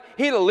of life,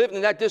 he'd have lived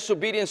in that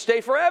disobedient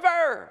state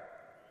forever.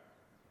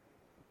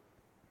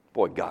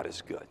 Boy, God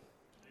is good.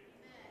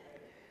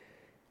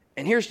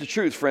 And here's the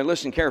truth, friend.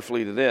 Listen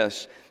carefully to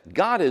this.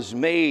 God has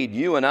made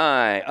you and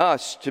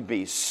us to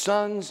be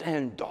sons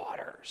and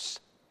daughters.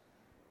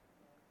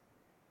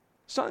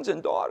 Sons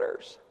and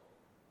daughters.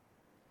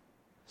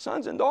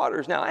 Sons and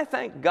daughters. Now, I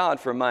thank God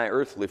for my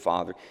earthly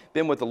father.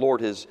 Been with the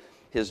Lord,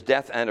 his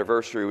death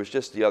anniversary was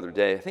just the other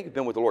day. I think I've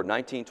been with the Lord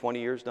 19, 20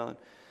 years, Don.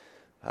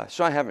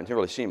 So I haven't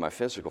really seen my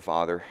physical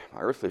father,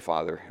 my earthly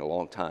father, in a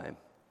long time.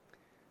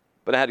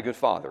 But I had a good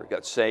father.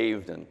 Got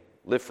saved and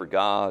lived for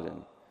God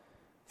and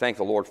thank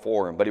the Lord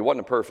for him, but he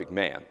wasn't a perfect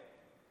man.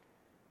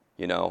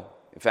 You know,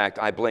 in fact,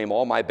 I blame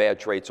all my bad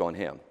traits on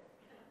him.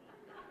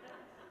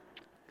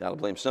 Got to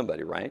blame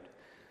somebody, right?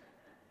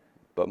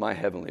 But my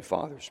Heavenly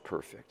Father's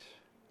perfect.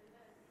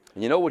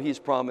 And you know what he's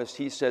promised?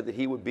 He said that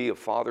he would be a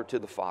father to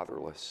the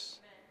fatherless.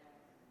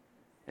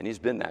 And he's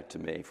been that to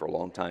me for a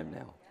long time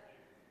now.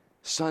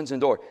 Sons and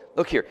daughters.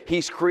 Look here,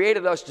 he's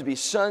created us to be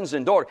sons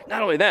and daughters.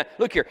 Not only that,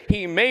 look here,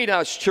 he made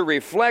us to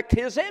reflect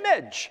his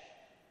image.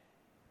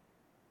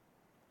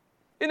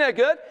 Isn't that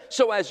good?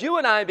 So as you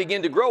and I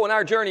begin to grow in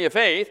our journey of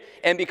faith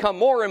and become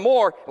more and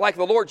more like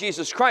the Lord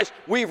Jesus Christ,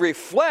 we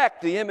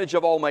reflect the image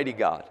of Almighty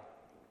God.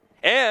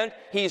 And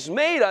he's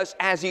made us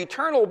as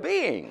eternal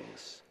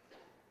beings.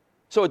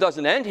 So it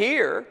doesn't end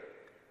here.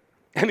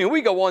 I mean, we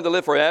go on to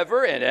live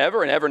forever and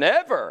ever and ever and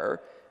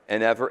ever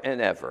and ever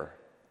and ever.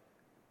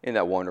 Isn't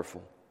that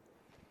wonderful?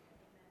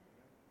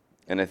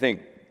 And I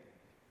think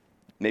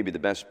maybe the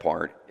best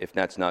part, if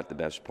that's not the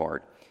best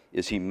part,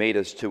 is he made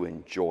us to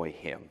enjoy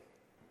him.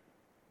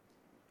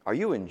 Are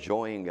you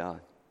enjoying God?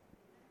 Are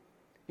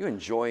you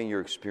enjoying your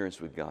experience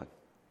with God?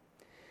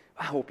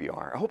 I hope you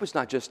are. I hope it's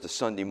not just a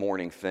Sunday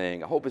morning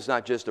thing. I hope it's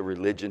not just a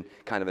religion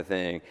kind of a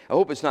thing. I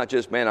hope it's not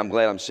just, man, I'm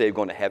glad I'm saved,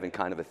 going to heaven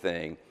kind of a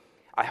thing.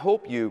 I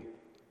hope you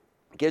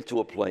get to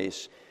a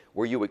place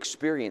where you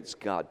experience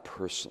God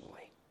personally.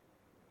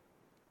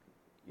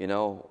 You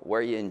know,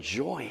 where you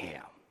enjoy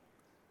him.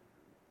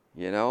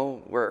 You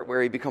know,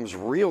 where he becomes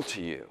real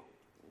to you.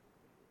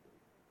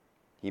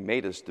 He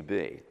made us to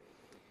be.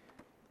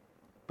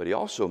 But he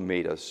also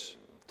made us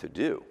to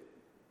do.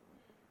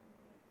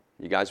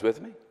 You guys with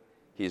me?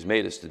 He's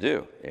made us to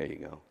do. There you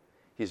go.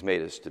 He's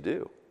made us to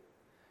do.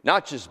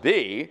 Not just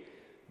be,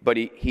 but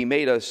he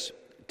made us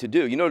to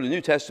do. You know, the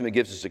New Testament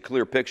gives us a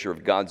clear picture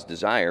of God's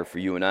desire for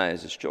you and I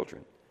as his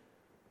children.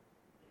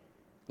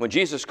 When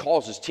Jesus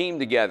calls his team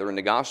together in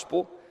the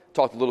gospel,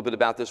 talked a little bit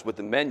about this with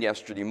the men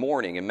yesterday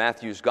morning in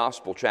Matthew's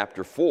Gospel,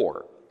 chapter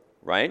 4,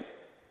 right?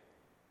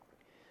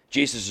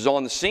 Jesus is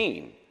on the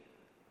scene.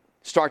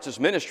 Starts his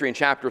ministry in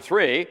chapter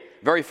 3.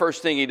 Very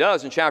first thing he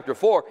does in chapter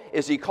 4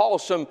 is he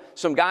calls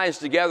some guys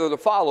together to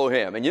follow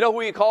him. And you know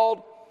who he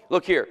called?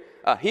 Look here.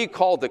 He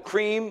called the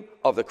cream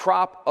of the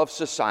crop of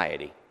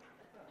society.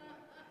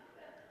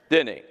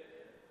 Didn't he?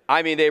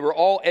 I mean, they were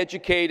all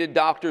educated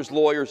doctors,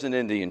 lawyers, and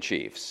Indian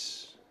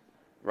chiefs.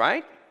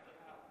 Right?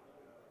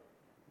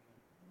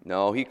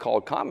 No, he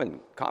called common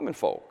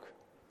folk.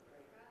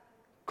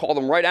 Called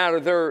them right out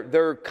of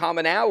their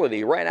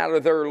commonality, right out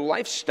of their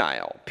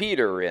lifestyle.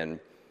 Peter and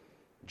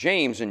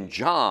James and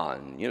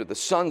John, you know, the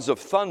sons of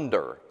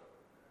thunder,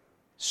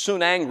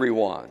 soon angry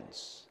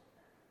ones.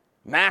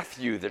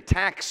 Matthew, the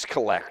tax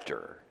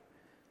collector,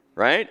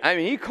 right? I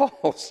mean, he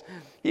calls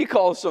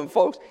some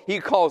folks. He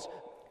calls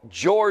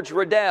George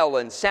Riddell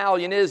and Sal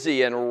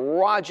Yanizzi and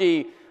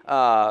Raji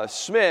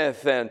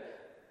Smith and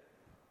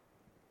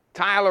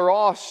Tyler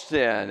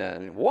Austin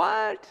and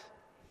what?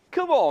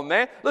 Come on,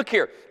 man. Look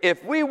here.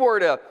 If you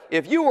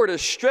were to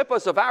strip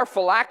us of our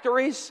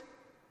phylacteries,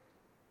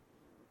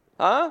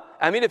 huh?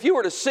 I mean, if you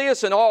were to see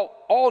us in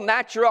all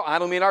natural, I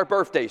don't mean our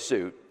birthday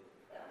suit.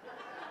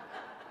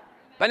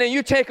 But then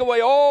you take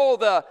away all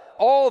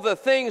the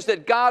things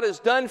that God has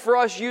done for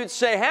us, you'd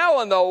say,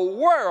 how in the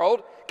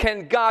world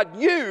can God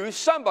use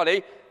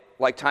somebody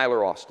like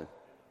Tyler Austin?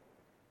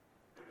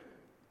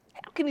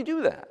 How can he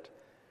do that?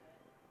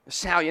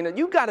 Sal, you know,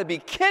 you've got to be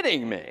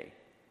kidding me.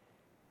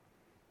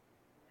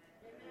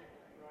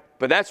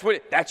 But that's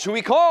who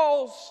he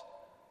calls.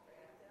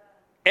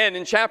 And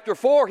in chapter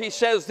 4, he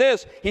says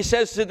this. He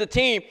says to the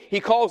team, he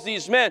calls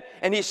these men,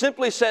 and he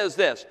simply says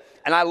this.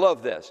 And I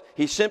love this.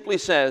 He simply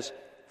says,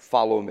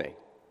 follow me.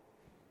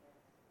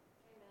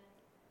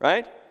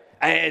 Right?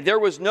 And there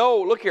was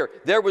no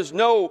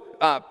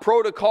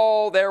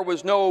protocol. There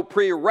was no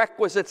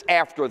prerequisites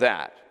after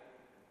that.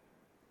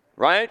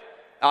 Right?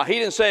 He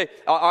didn't say,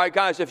 all right,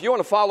 guys, if you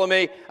want to follow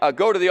me,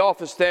 go to the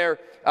office there.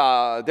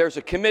 There's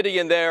a committee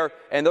in there,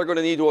 and they're going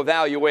to need to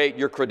evaluate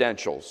your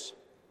credentials.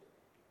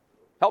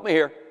 Help me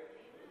here.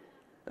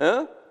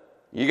 Huh?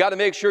 You got to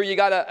make sure you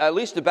got at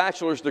least a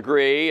bachelor's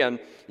degree, and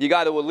you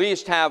got to at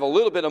least have a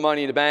little bit of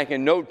money in the bank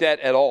and no debt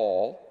at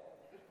all.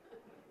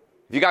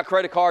 If you got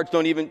credit cards,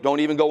 don't even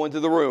go into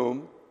the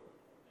room.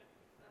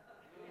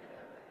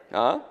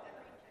 Huh?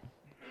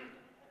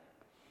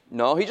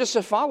 No, he just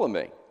said, follow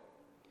me.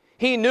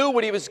 He knew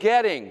what he was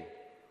getting.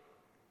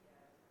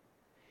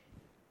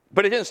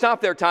 But it didn't stop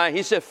there, Ty.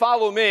 He said,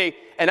 follow me,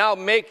 and I'll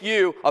make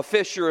you a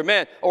fisher of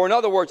men. Or in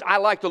other words, I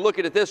like to look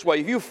at it this way.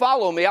 If you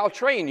follow me, I'll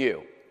train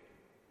you.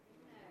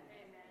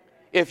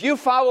 If you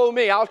follow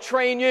me, I'll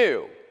train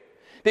you.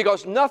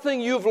 Because nothing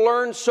you've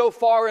learned so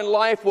far in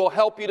life will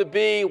help you to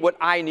be what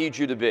I need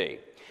you to be.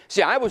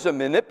 See, I was a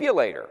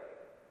manipulator.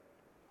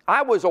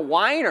 I was a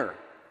whiner.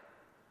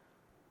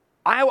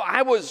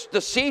 I was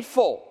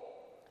deceitful.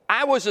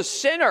 I was a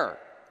sinner.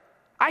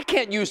 I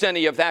can't use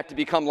any of that to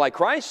become like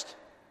Christ.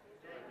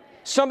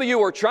 Some of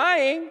you are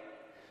trying.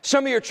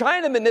 Some of you are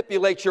trying to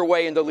manipulate your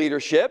way into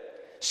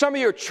leadership. Some of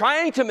you are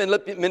trying to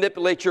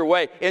manipulate your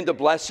way into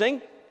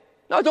blessing.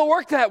 No, it don't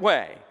work that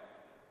way.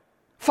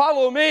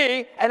 Follow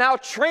me and I'll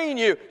train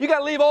you. You got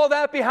to leave all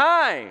that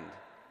behind.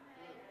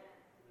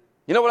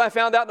 You know what I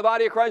found out in the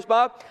body of Christ,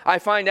 Bob? I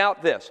find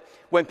out this.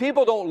 When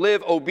people don't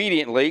live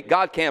obediently,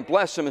 God can't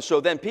bless them, and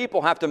so then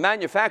people have to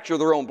manufacture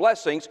their own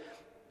blessings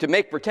to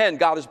make pretend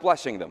God is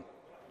blessing them.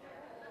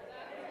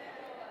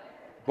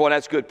 Boy,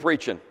 that's good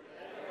preaching.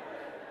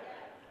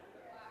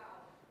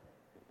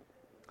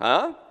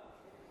 Huh?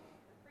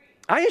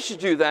 I used to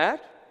do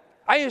that.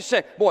 I used to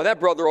say, boy, that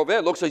brother over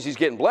there looks like he's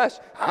getting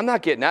blessed. I'm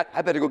not getting that.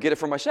 I better go get it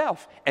for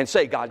myself and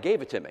say God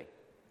gave it to me.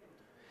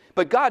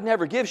 But God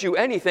never gives you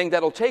anything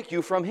that'll take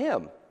you from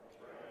Him.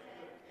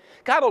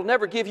 God will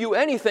never give you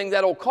anything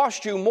that'll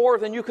cost you more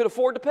than you could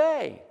afford to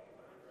pay.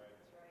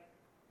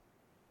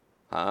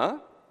 Huh?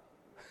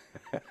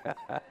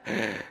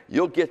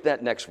 You'll get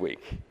that next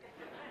week.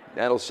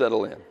 That'll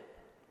settle in.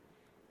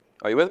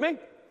 Are you with me?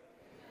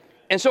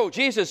 And so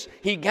Jesus,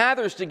 He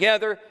gathers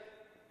together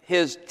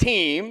His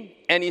team,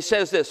 and He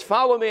says this,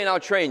 follow me and I'll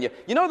train you.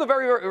 You know the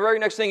very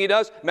next thing He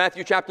does?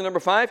 Matthew chapter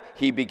number 5,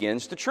 He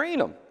begins to train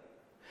them.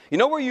 You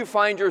know where you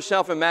find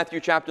yourself in Matthew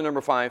chapter number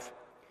 5?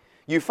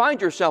 You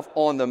find yourself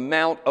on the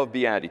Mount of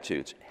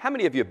Beatitudes. How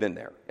many of you have been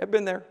there? Have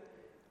been there?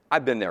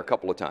 I've been there a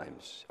couple of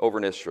times over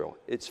in Israel.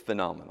 It's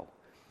phenomenal.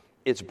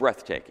 It's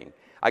breathtaking.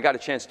 I got a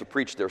chance to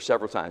preach there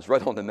several times,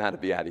 right on the Mount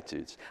of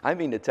Beatitudes. I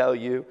mean to tell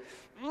you,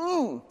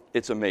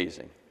 it's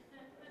amazing.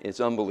 It's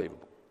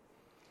unbelievable.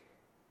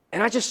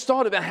 And I just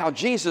thought about how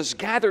Jesus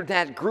gathered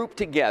that group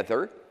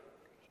together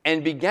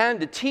and began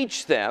to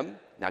teach them.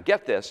 Now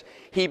get this,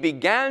 He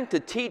began to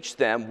teach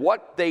them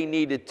what they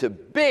needed to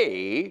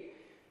be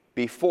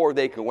before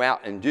they could go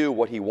out and do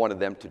what He wanted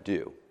them to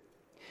do.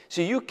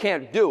 See, you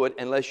can't do it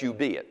unless you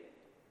be it.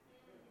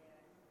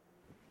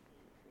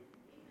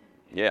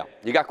 Yeah.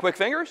 You got quick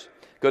fingers?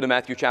 Go to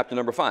Matthew chapter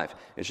number 5.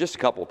 It's just a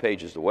couple of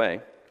pages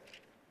away.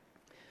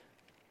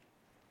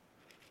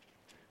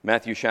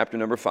 Matthew chapter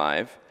number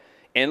 5.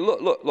 And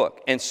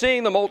look. And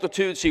seeing the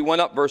multitudes, He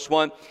went up, verse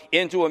 1,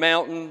 into a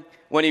mountain.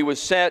 When He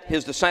was set,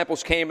 His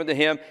disciples came unto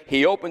Him.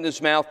 He opened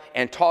His mouth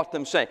and taught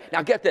them, saying.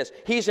 Now get this.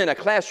 He's in a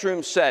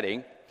classroom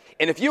setting.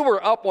 And if you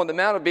were up on the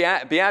Mount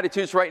of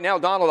Beatitudes right now,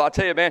 Donald, I'll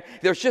tell you, man,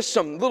 there's just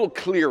some little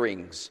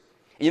clearings.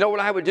 You know what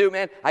I would do,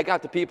 man? I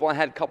got the people. I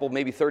had a couple,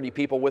 maybe 30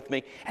 people with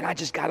me. And I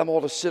just got them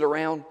all to sit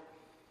around,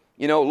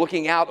 you know,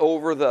 looking out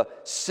over the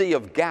Sea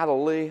of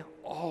Galilee.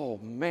 Oh,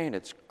 man,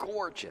 it's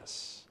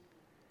gorgeous.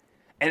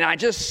 And I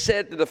just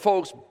said to the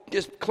folks,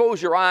 just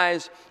close your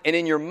eyes, and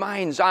in your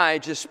mind's eye,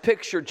 just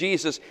picture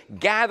Jesus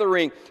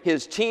gathering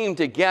His team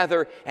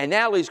together, and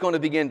now He's going to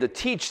begin to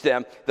teach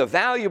them the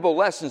valuable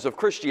lessons of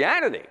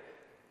Christianity.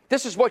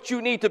 This is what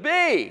you need to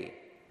be.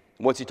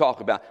 What's He talk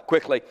about?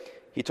 Quickly,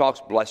 He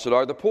talks, blessed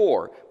are the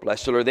poor,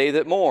 blessed are they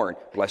that mourn,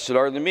 blessed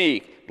are the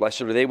meek,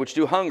 blessed are they which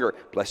do hunger,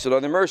 blessed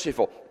are the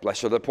merciful,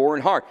 blessed are the poor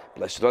in heart,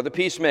 blessed are the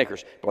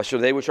peacemakers, blessed are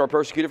they which are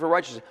persecuted for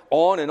righteousness.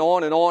 On and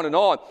on and on and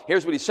on.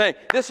 Here's what He's saying.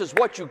 This is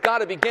what you've got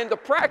to begin to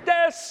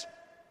practice.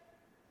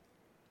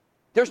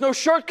 There's no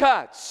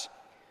shortcuts.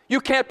 You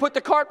can't put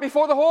the cart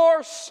before the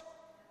horse.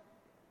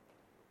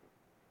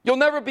 You'll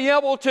never be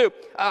able to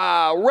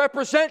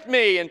represent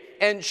me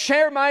and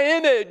share my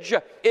image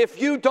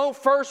if you don't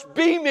first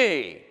be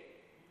me.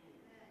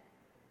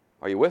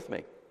 Are you with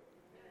me?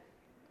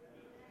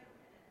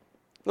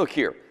 Look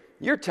here.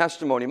 Your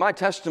testimony, my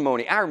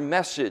testimony, our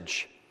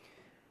message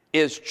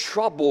is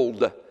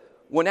troubled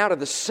when out of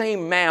the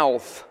same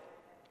mouth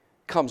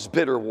comes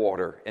bitter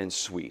water and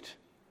sweet.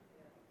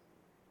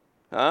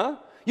 Huh?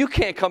 You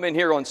can't come in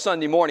here on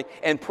Sunday morning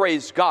and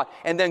praise God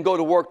and then go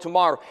to work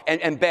tomorrow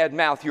and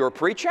badmouth your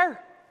preacher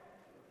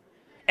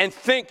and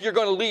think you're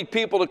going to lead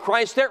people to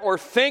Christ there or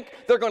think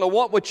they're going to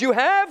want what you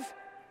have.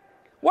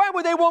 Why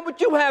would they want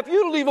what you have?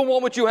 You don't even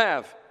want what you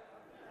have.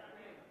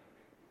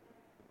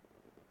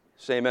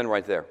 Say amen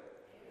right there.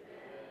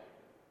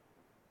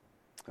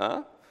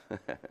 Huh?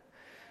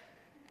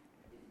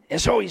 And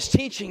so He's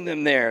teaching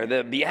them there,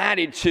 the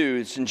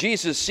Beatitudes. And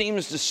Jesus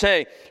seems to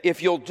say,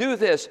 if you'll do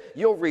this,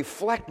 you'll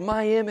reflect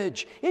my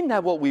image. Isn't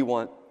that what we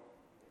want?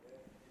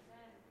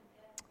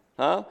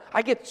 Huh?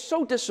 I get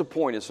so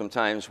disappointed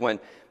sometimes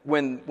when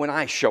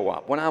I show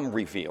up, when I'm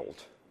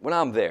revealed. When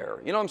I'm there.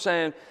 You know what I'm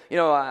saying? You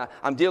know,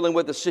 I'm dealing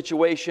with a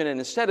situation, and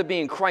instead of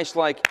being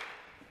Christ-like,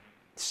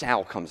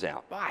 Sal comes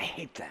out. Oh, I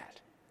hate that.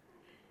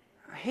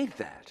 I hate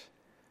that.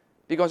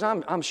 Because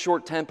I'm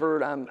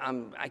short-tempered,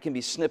 I can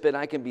be snippet,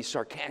 I can be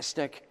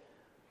sarcastic.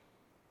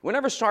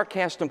 Whenever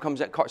sarcasm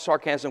comes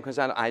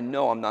out, I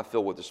know I'm not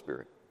filled with the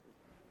Spirit.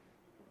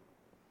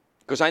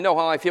 Because I know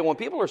how I feel when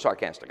people are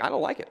sarcastic. I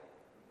don't like it.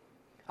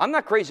 I'm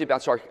not crazy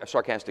about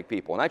sarcastic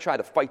people, and I try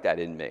to fight that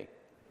in me.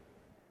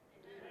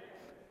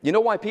 You know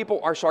why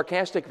people are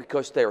sarcastic?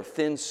 Because they're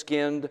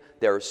thin-skinned,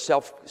 they're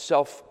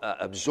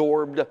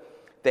self-absorbed,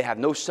 they have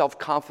no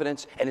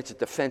self-confidence, and it's a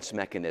defense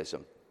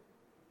mechanism.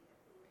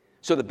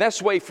 So the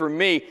best way for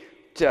me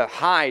to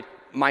hide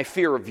my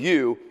fear of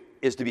you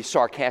is to be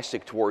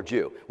sarcastic towards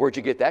you. Where'd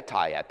you get that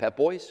tie at, Pep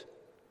Boys?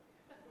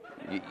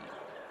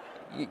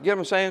 You get what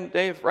I'm saying,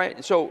 Dave?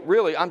 Right? So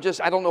really, I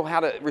don't know how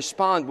to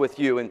respond with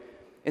you. And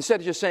instead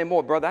of just saying,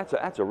 "Boy, brother,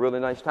 that's a really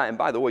nice time." And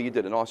by the way, you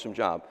did an awesome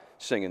job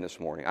singing this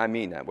morning. I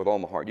mean that with all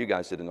my heart. You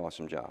guys did an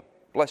awesome job.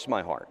 Bless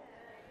my heart.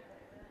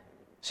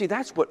 See,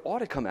 that's what ought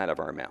to come out of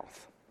our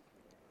mouth.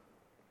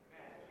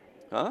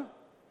 Huh?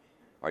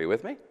 Are you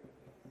with me?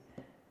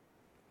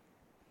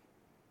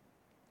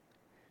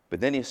 But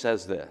then he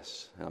says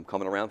this, and I'm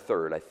coming around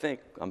third. I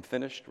think I'm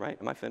finished, right?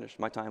 Am I finished?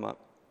 My time up?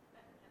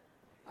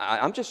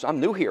 I'm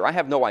new here. I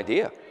have no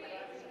idea.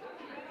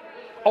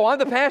 Oh, I'm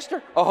the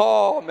pastor?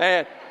 Oh,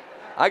 man.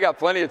 I got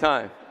plenty of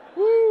time.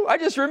 Woo, I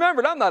just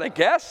remembered I'm not a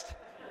guest.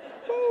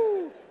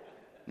 Woo.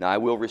 Now, I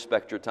will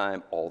respect your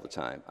time all the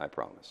time, I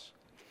promise.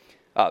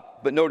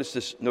 But notice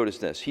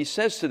this. He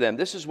says to them,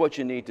 this is what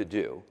you need to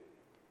do.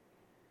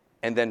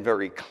 And then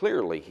very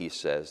clearly he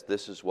says,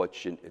 this is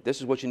what you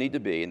need to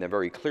be. And then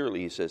very clearly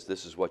he says,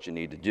 this is what you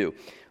need to do.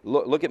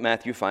 Look at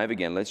Matthew 5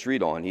 again. Let's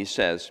read on. He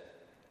says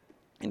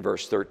in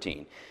verse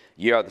 13,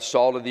 "Ye are the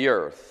salt of the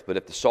earth, but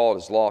if the salt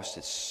has lost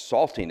its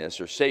saltiness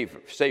or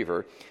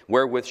savor,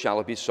 wherewith shall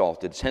it be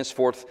salted? It's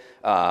henceforth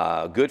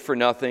good for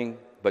nothing,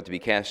 but to be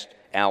cast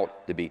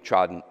out, to be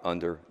trodden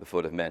under the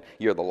foot of men.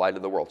 You're the light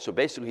of the world." So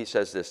basically he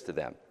says this to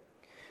them.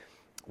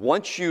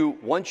 Once you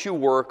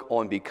work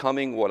on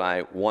becoming what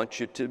I want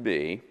you to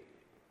be,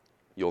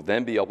 you'll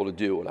then be able to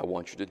do what I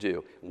want you to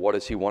do. What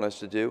does he want us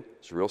to do?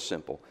 It's real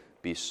simple.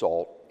 Be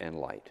salt and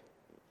light.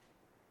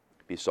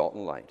 Be salt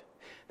and light.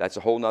 That's a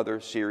whole nother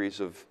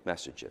series of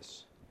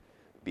messages.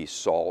 Be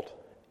salt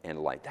and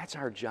light. That's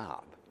our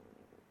job.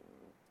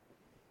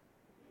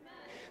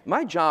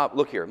 My job,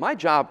 look here, my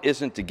job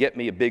isn't to get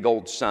me a big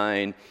old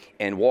sign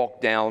and walk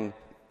down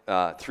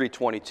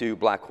 322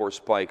 Black Horse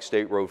Pike,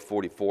 State Road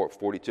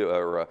 42,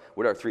 or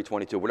whatever,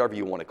 322, whatever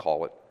you want to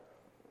call it.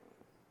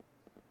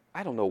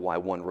 I don't know why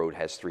one road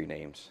has three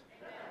names.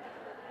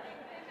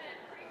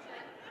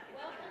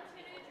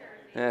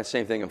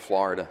 Same thing in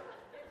Florida.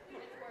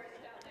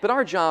 But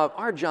our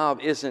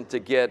job isn't to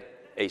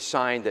get a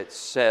sign that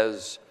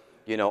says,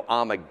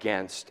 I'm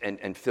against,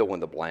 and fill in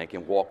the blank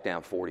and walk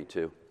down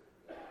 42.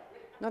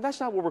 No,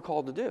 that's not what we're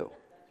called to do.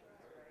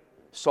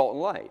 Salt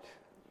and light.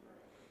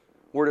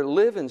 We're to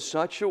live in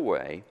such a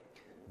way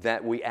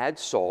that we add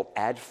salt,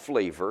 add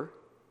flavor.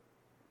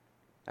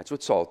 That's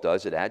what salt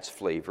does. It adds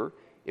flavor.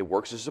 It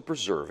works as a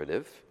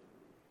preservative,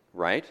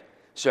 right?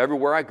 So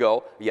everywhere I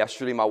go,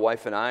 yesterday my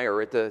wife and I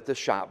are at the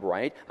shop,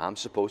 right? I'm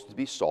supposed to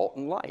be salt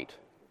and light,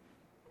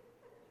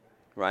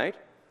 right?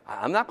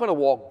 I'm not going to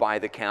walk by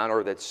the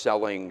counter that's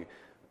selling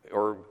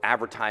or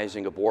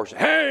advertising abortion.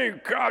 Hey,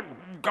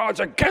 God's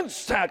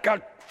against that.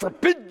 God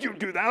forbid you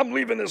do that. I'm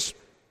leaving this.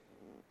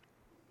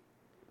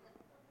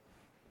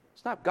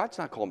 God's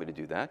not calling me to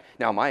do that.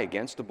 Now, am I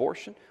against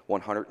abortion?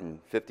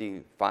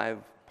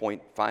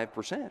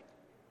 155.5%.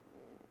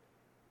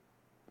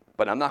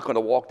 But I'm not going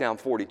to walk down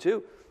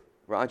 42,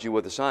 Raji,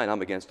 with a sign,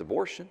 I'm against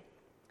abortion.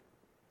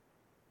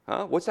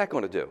 Huh? What's that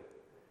going to do?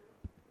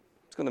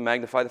 It's going to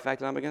magnify the fact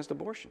that I'm against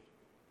abortion.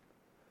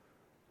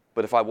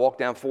 But if I walk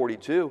down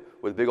 42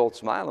 with a big old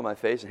smile on my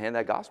face and hand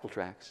out gospel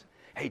tracts,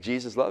 hey,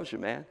 Jesus loves you,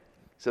 man.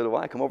 So do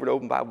I. Come over to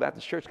Open Bible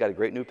Baptist Church. Got a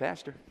great new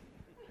pastor.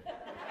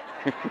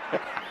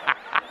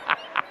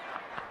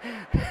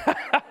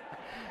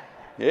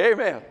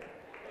 Amen.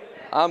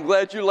 I'm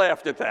glad you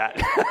laughed at that.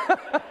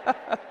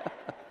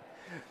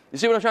 You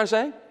see what I'm trying to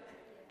say?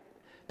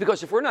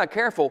 Because if we're not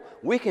careful,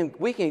 we can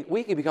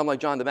become like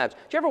John the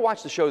Baptist. Did you ever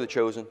watch the show The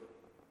Chosen?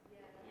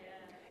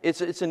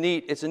 It's a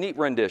neat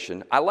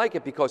rendition. I like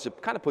it because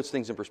it kind of puts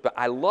things in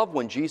perspective. I love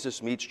when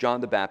Jesus meets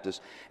John the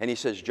Baptist and he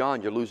says,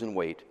 "John, you're losing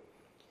weight.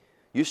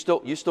 You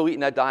still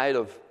eating that diet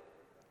of."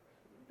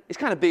 It's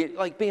kind of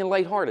being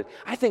lighthearted.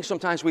 I think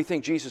sometimes we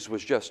think Jesus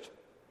was just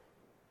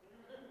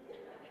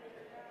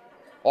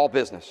all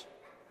business.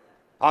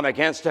 I'm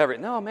against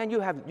everything. No, man, you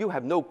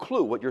have no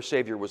clue what your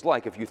Savior was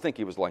like if you think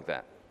he was like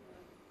that.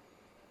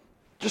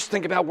 Just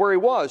think about where he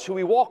was, who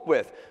he walked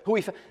with,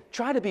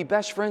 try to be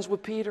best friends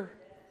with Peter.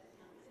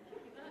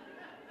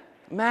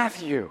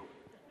 Matthew.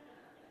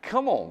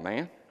 Come on,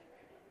 man.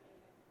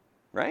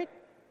 Right?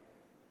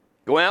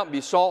 Go out and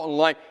be salt and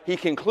light. He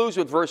concludes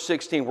with verse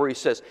 16 where he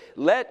says,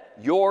 "Let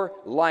your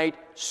light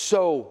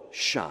so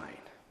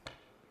shine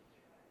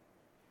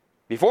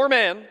before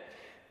men,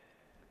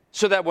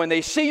 so that when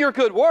they see your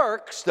good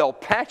works, they'll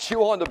pat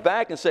you on the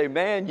back and say,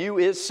 'Man, you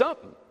is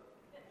something.'"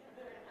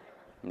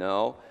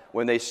 No,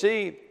 when they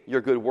see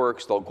your good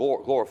works, they'll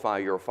glorify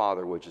your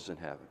Father which is in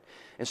heaven.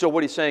 And so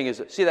what he's saying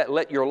is, see that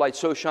let your light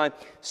so shine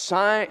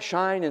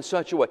in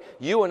such a way.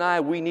 You and I,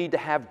 we need to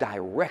have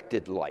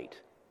directed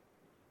light.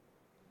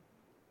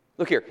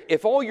 Look here,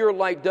 if all your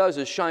light does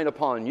is shine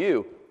upon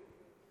you,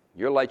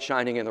 your light's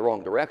shining in the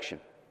wrong direction.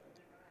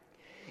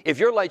 If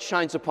your light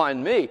shines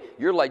upon me,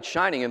 your light's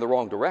shining in the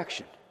wrong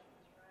direction.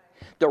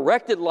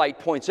 Directed light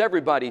points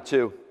everybody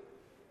to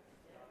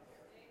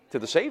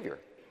the Savior.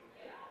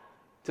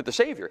 To the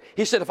Savior.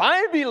 He said, if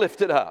I be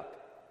lifted up.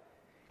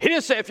 He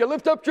didn't say, if you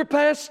lift up your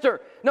pastor.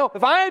 No,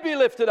 if I be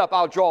lifted up,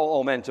 I'll draw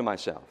all men to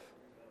myself.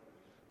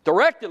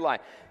 Directed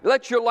light.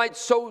 Let your light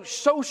so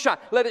shine.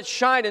 Let it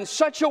shine in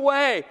such a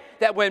way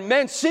that when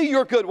men see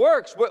your good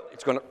works, well,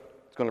 it's going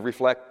to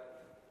reflect.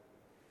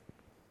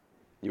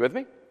 You with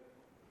me?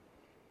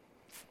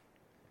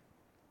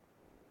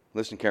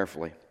 Listen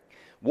carefully.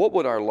 What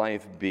would our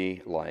life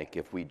be like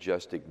if we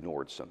just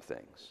ignored some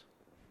things?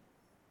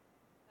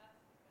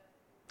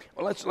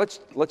 Well,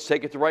 let's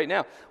take it to right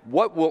now.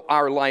 What will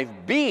our life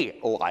be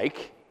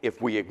like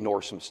if we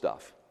ignore some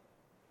stuff?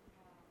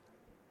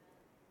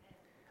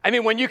 I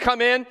mean, when you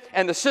come in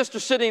and the sister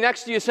sitting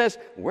next to you says,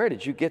 "Where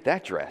did you get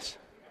that dress?"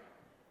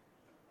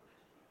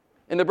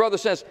 And the brother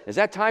says, "Is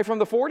that tie from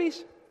the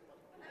 40s?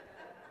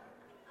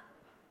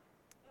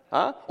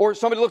 Huh? Or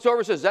somebody looks over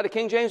and says, "Is that a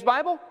King James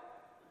Bible?"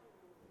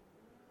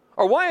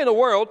 Or why in the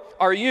world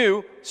are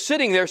you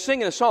sitting there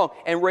singing a song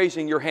and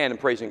raising your hand and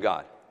praising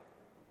God?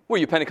 Were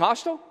you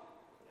Pentecostal?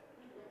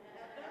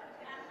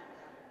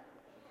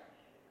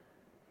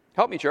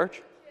 Help me,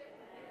 church.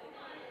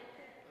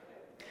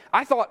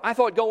 I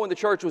thought going to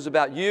church was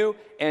about you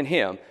and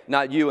him,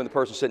 not you and the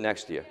person sitting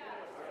next to you.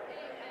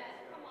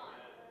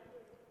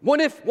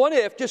 What if,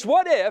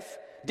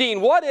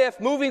 Dean, what if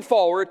moving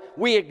forward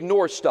we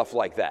ignore stuff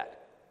like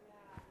that?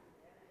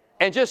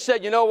 And just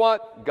said, "You know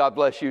what? God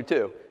bless you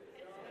too.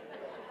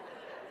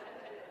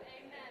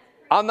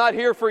 I'm not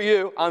here for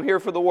you. I'm here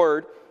for the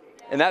Word."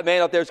 And that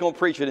man up there is going to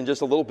preach it in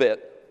just a little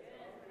bit.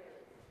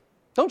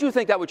 Don't you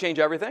think that would change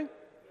everything?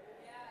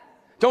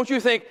 Don't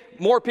you think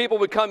more people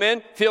would come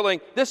in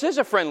feeling this is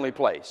a friendly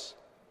place?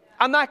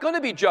 I'm not going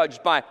to be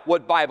judged by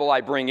what Bible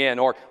I bring in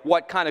or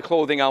what kind of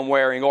clothing I'm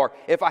wearing or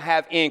if I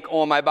have ink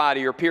on my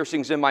body or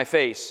piercings in my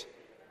face.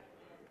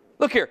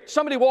 Look here,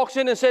 somebody walks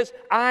in and says,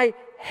 "I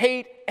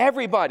hate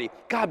everybody."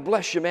 God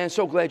bless you, man.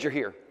 So glad you're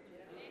here.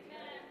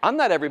 I'm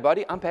not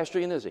everybody. I'm Pastor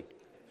Yanizzi.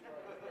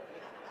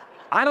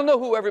 I don't know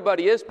who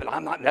everybody is, but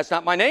that's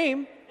not my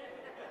name.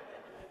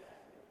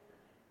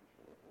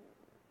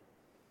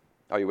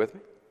 Are you with me?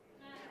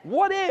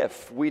 What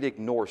if we'd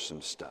ignore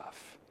some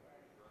stuff?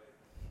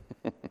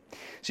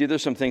 See,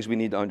 there's some things we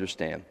need to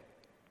understand,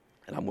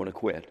 and I'm going to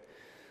quit.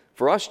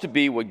 For us to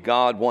be what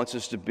God wants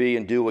us to be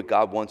and do what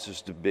God wants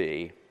us to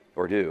be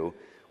or do,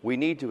 we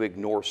need to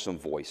ignore some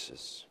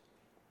voices.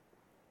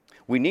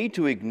 We need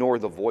to ignore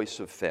the voice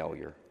of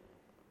failure.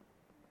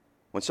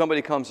 When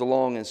somebody comes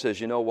along and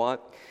says, "You know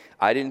what?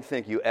 I didn't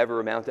think you ever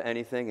amount to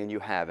anything, and you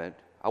haven't.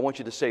 I want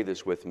you to say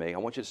this with me. I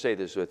want you to say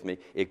this with me."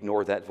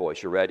 Ignore that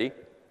voice. You ready?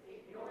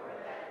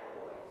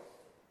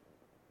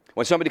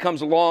 When somebody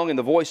comes along in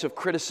the voice of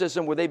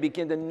criticism where they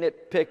begin to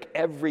nitpick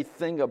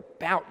everything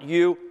about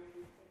you.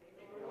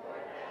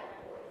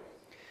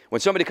 When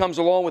somebody comes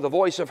along with a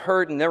voice of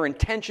hurt and their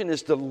intention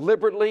is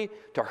deliberately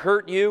to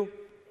hurt you.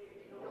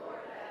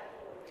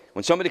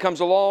 When somebody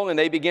comes along and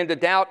they begin to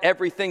doubt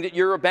everything that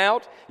you're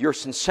about, your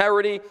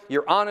sincerity,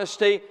 your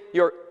honesty,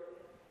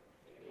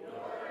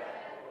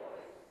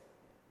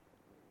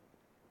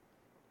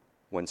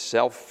 when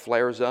self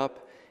flares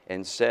up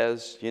and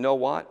says, "You know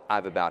what?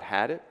 I've about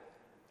had it.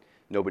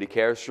 Nobody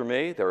cares for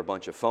me. They're a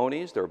bunch of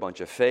phonies. They're a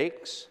bunch of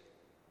fakes.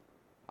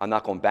 I'm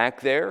not going back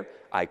there.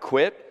 I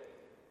quit."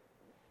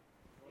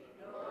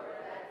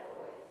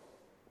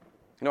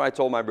 You know, I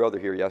told my brother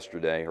here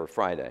yesterday or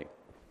Friday,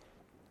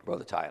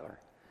 Brother Tyler,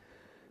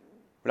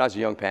 when I was a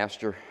young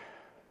pastor,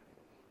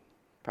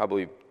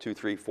 probably 2,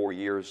 3, 4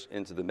 years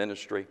into the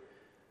ministry,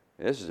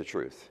 and this is the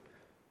truth,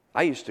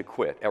 I used to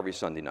quit every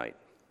Sunday night.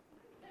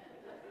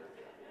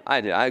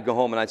 I did. I'd go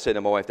home and I'd say to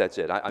my wife, "That's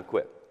it. I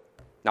quit."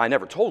 Now, I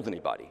never told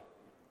anybody.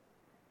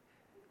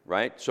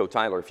 Right? So,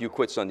 Tyler, if you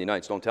quit Sunday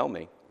nights, don't tell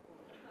me.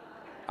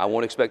 I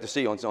won't expect to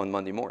see you on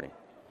Monday morning.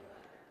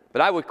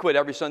 But I would quit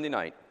every Sunday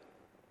night.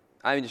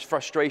 I mean, just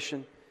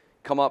frustration.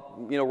 Come up,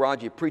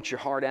 Rod, you preach your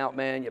heart out,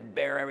 man. You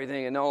bear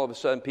everything, and all of a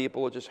sudden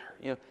people are just,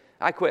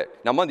 I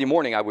quit. Now, Monday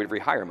morning, I would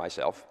rehire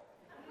myself.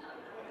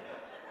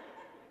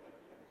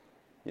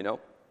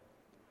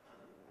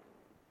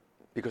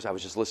 Because I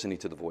was just listening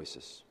to the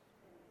voices.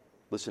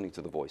 Listening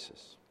to the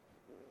voices.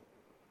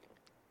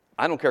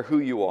 I don't care who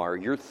you are,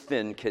 your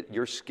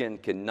skin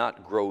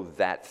cannot grow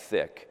that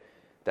thick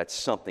that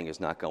something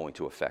is not going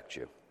to affect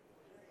you.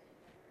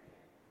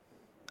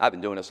 I've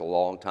been doing this a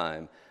long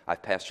time.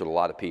 I've pastored a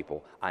lot of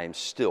people. I am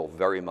still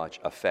very much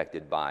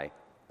affected by.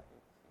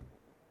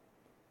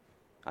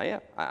 I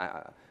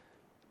am.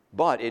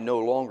 But it no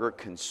longer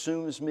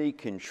consumes me,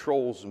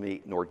 controls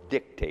me, nor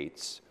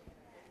dictates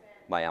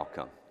my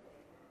outcome.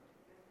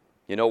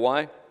 You know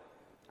why?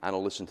 I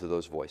don't listen to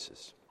those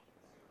voices.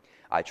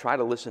 I try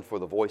to listen for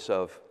the voice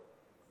of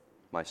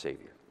my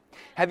Savior.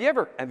 Have you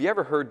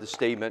ever heard the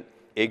statement,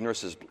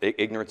 ignorance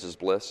is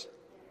bliss?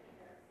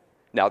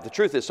 Now, the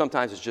truth is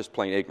sometimes it's just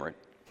plain ignorant.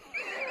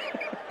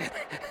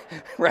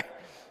 Right?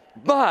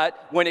 But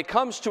when it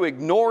comes to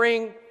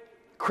ignoring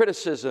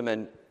criticism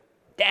and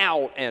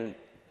doubt and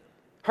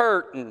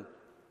hurt, and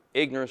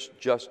ignorance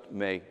just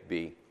may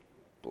be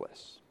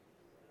bliss.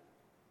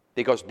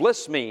 Because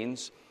bliss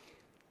means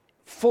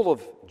full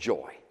of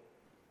joy.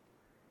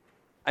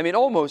 I mean,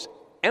 almost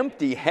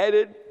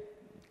empty-headed,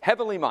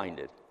 heavenly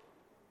minded.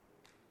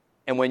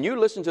 And when you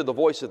listen to the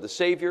voice of the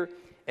Savior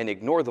and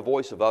ignore the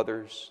voice of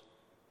others,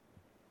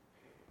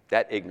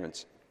 that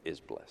ignorance is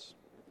bliss.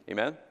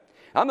 Amen?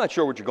 I'm not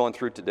sure what you're going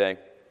through today,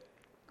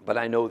 but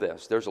I know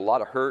this. There's a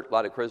lot of hurt, a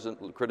lot of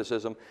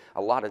criticism,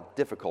 a lot of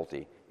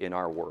difficulty in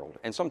our world.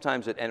 And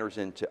sometimes it enters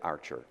into our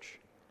church,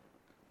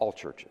 all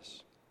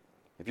churches.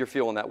 If you're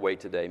feeling that way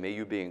today, may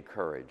you be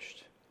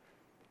encouraged.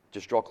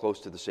 Just draw close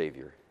to the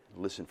Savior.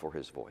 Listen for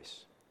His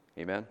voice.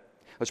 Amen?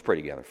 Let's pray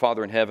together.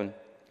 Father in heaven,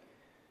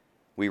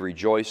 we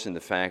rejoice in the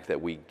fact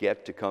that we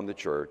get to come to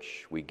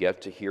church, we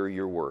get to hear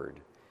your word,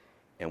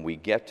 and we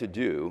get to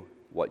do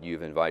what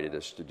you've invited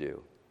us to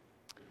do.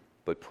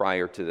 But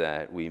prior to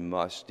that, we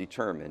must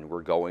determine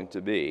we're going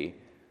to be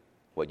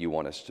what you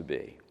want us to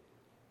be.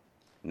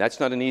 And that's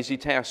not an easy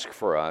task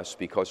for us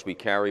because we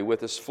carry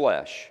with us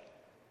flesh.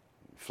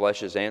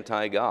 Flesh is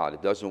anti-God.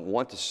 It doesn't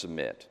want to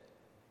submit.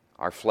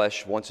 Our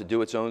flesh wants to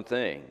do its own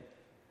thing.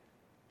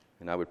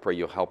 And I would pray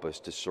you'll help us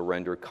to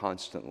surrender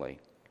constantly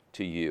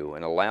to you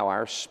and allow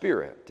our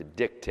spirit to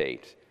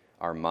dictate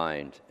our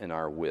mind and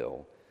our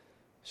will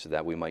so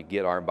that we might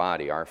get our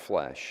body, our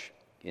flesh,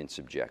 in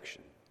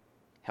subjection.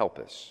 Help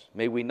us.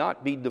 May we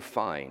not be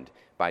defined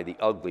by the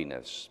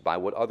ugliness, by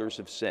what others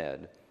have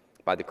said,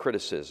 by the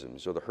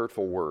criticisms or the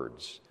hurtful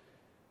words,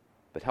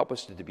 but help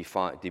us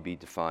to be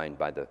defined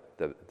by the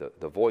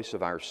voice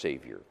of our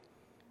Savior,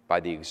 by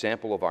the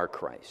example of our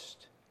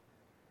Christ.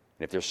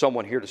 And if there's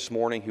someone here this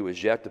morning who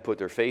has yet to put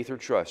their faith or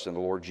trust in the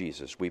Lord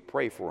Jesus, we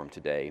pray for them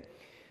today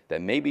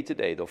that maybe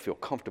today they'll feel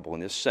comfortable in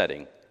this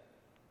setting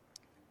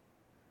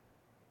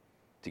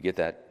to get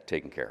that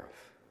taken care of.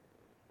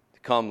 To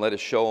come, let us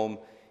show them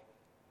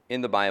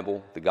in the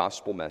Bible the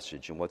gospel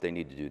message and what they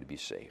need to do to be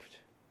saved.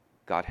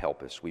 God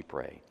help us, we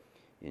pray,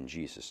 in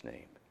Jesus'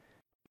 name.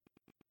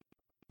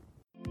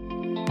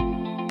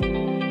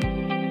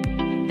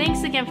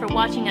 Thanks again for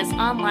watching us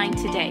online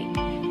today.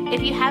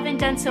 If you haven't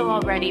done so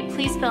already,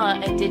 please fill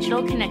out a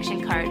digital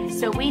connection card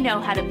so we know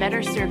how to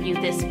better serve you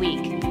this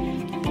week.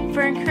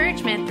 For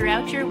encouragement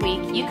throughout your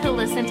week, you can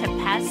listen to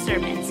past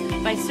sermons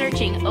by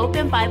searching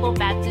Open Bible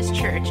Baptist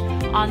Church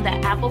on the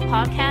Apple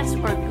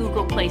Podcast or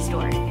Google Play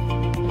Store.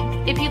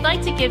 If you'd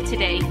like to give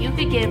today, you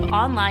could give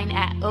online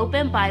at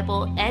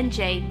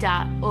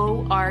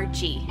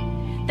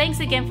openbiblenj.org. Thanks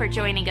again for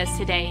joining us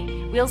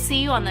today. We'll see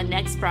you on the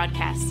next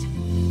broadcast.